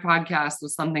all my podcast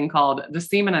with something called the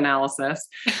semen analysis.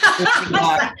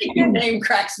 Your name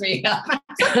cracks me up.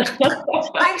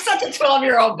 I'm such a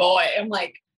 12-year-old boy. I'm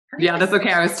like, Yeah, that's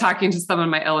okay. I was talking to some of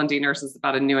my L&D nurses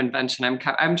about a new invention.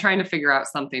 I'm trying to figure out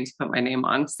something to put my name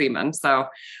on, semen. So,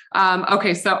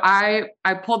 okay. So I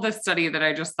pulled this study that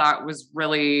I just thought was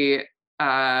really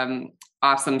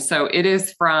awesome. So it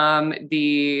is from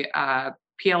the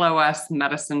PLOS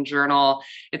Medicine Journal.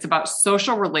 It's about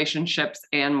social relationships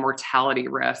and mortality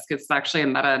risk. It's actually a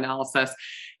meta-analysis.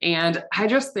 And I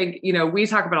just think, we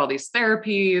talk about all these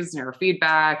therapies,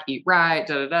 neurofeedback, eat right,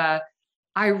 da, da, da.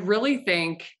 I really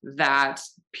think that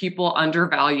people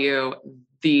undervalue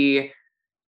the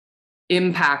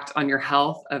impact on your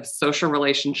health of social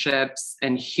relationships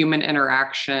and human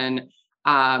interaction.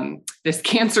 This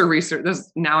cancer research,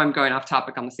 now I'm going off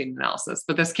topic on the same analysis,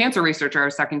 but this cancer researcher I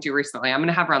was talking to recently, I'm going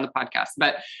to have her on the podcast,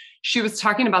 but she was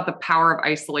talking about the power of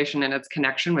isolation and its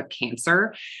connection with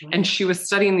cancer. And she was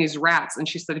studying these rats. And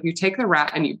she said, if you take the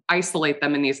rat and you isolate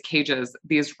them in these cages,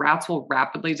 these rats will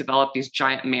rapidly develop these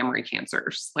giant mammary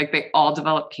cancers. Like they all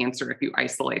develop cancer if you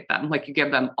isolate them. Like you give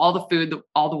them all the food,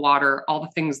 all the water, all the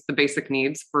things, the basic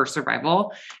needs for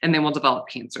survival, and they will develop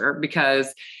cancer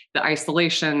because the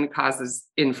isolation causes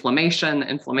inflammation.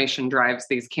 Inflammation drives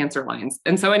these cancer lines.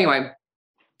 And so anyway,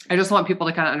 I just want people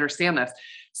to kind of understand this.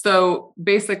 So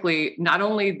basically, not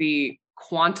only the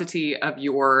quantity of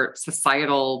your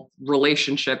societal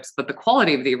relationships, but the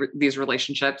quality of these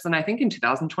relationships. And I think in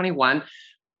 2021,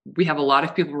 we have a lot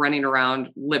of people running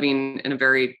around living in a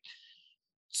very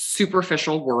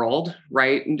superficial world,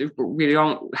 right? We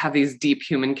don't have these deep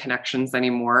human connections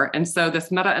anymore. And so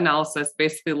this meta-analysis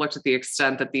basically looked at the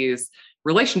extent that these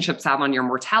relationships have on your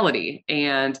mortality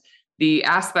and the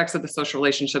aspects of the social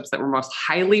relationships that were most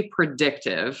highly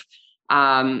predictive.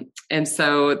 And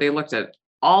so they looked at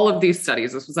all of these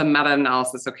studies. This was a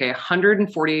meta-analysis,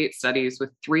 148 studies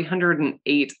with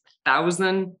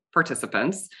 308,000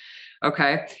 participants.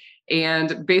 Okay.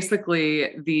 And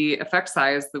basically the effect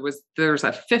size, there's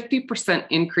a 50%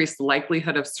 increased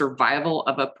likelihood of survival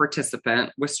of a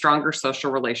participant with stronger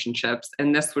social relationships.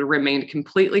 And this would remain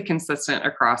completely consistent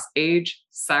across age,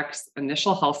 sex,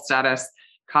 initial health status,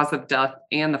 cause of death,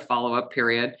 and the follow-up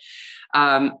period.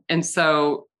 And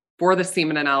so for the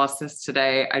semen analysis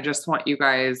today, I just want you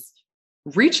guys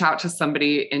reach out to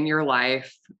somebody in your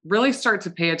life, really start to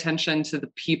pay attention to the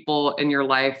people in your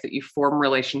life that you form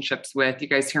relationships with. You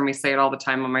guys hear me say it all the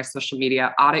time on my social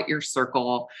media, audit your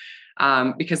circle,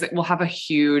 because it will have a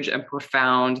huge and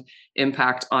profound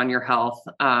impact on your health.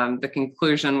 The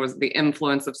conclusion was the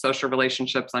influence of social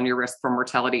relationships on your risk for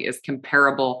mortality is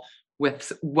comparable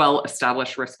with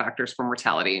well-established risk factors for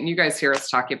mortality. And you guys hear us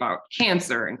talking about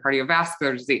cancer and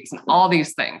cardiovascular disease and all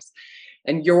these things.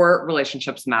 And your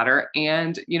relationships matter.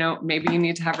 And, maybe you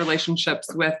need to have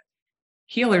relationships with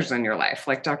healers in your life,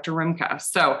 like Dr. Rimka.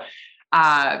 So,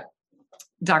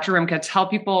 Dr. Rimka, tell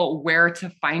people where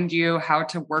to find you, how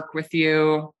to work with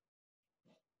you.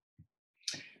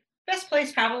 Best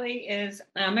place probably is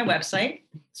my website.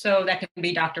 So that can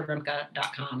be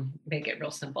drrimka.com, make it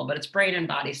real simple, but it's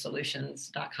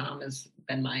brainandbodysolutions.com has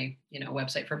been my,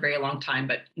 website for a very long time,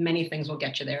 but many things will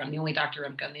get you there. I'm the only Dr.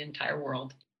 Rimka in the entire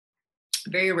world.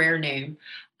 Very rare name.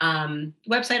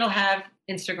 Website will have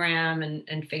Instagram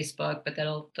and Facebook, but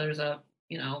there's a,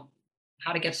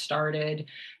 how to get started,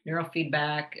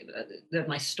 neurofeedback,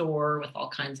 my store with all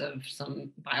kinds of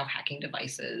some biohacking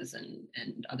devices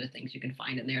and other things you can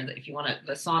find in there that if you want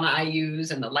the sauna I use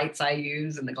and the lights I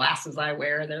use and the glasses I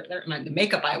wear, the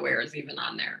makeup I wear is even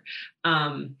on there.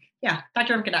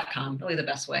 drrimka.com, really the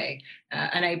best way.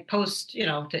 And I post, to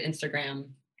Instagram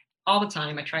all the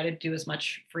time. I try to do as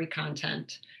much free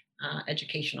content,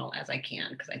 educational as I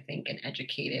can, because I think an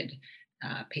educated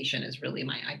patient is really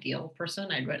my ideal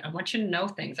person. I want you to know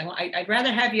things. I'd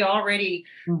rather have you already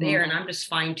there, and I'm just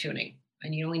fine tuning.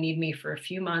 And you only need me for a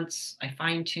few months. I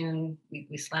fine tune.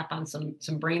 We slap on some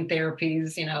brain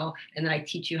therapies, and then I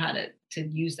teach you how to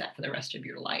use that for the rest of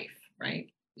your life, right?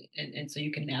 And so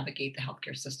you can navigate the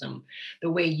healthcare system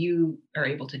the way you are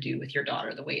able to do with your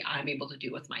daughter, the way I'm able to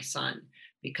do with my son,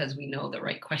 because we know the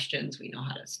right questions, we know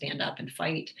how to stand up and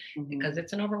fight, because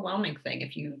it's an overwhelming thing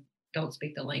if you don't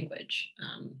speak the language.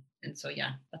 And so,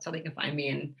 that's how they can find me.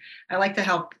 And I like to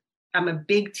help. I'm a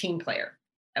big team player.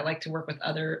 I like to work with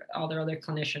all their other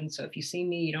clinicians. So if you see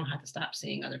me, you don't have to stop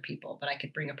seeing other people, but I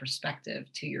could bring a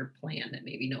perspective to your plan that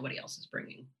maybe nobody else is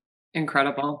bringing.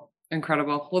 Incredible.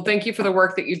 Well, thank you for the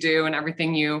work that you do and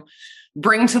everything you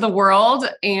bring to the world.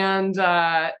 And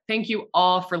thank you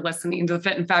all for listening to the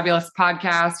Fit and Fabulous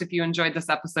podcast. If you enjoyed this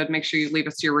episode, make sure you leave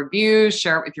us your reviews,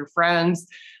 share it with your friends,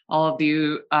 all of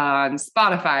you on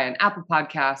Spotify and Apple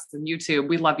Podcasts and YouTube.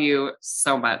 We love you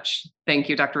so much. Thank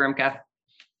you, Dr. Rimka.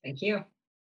 Thank you.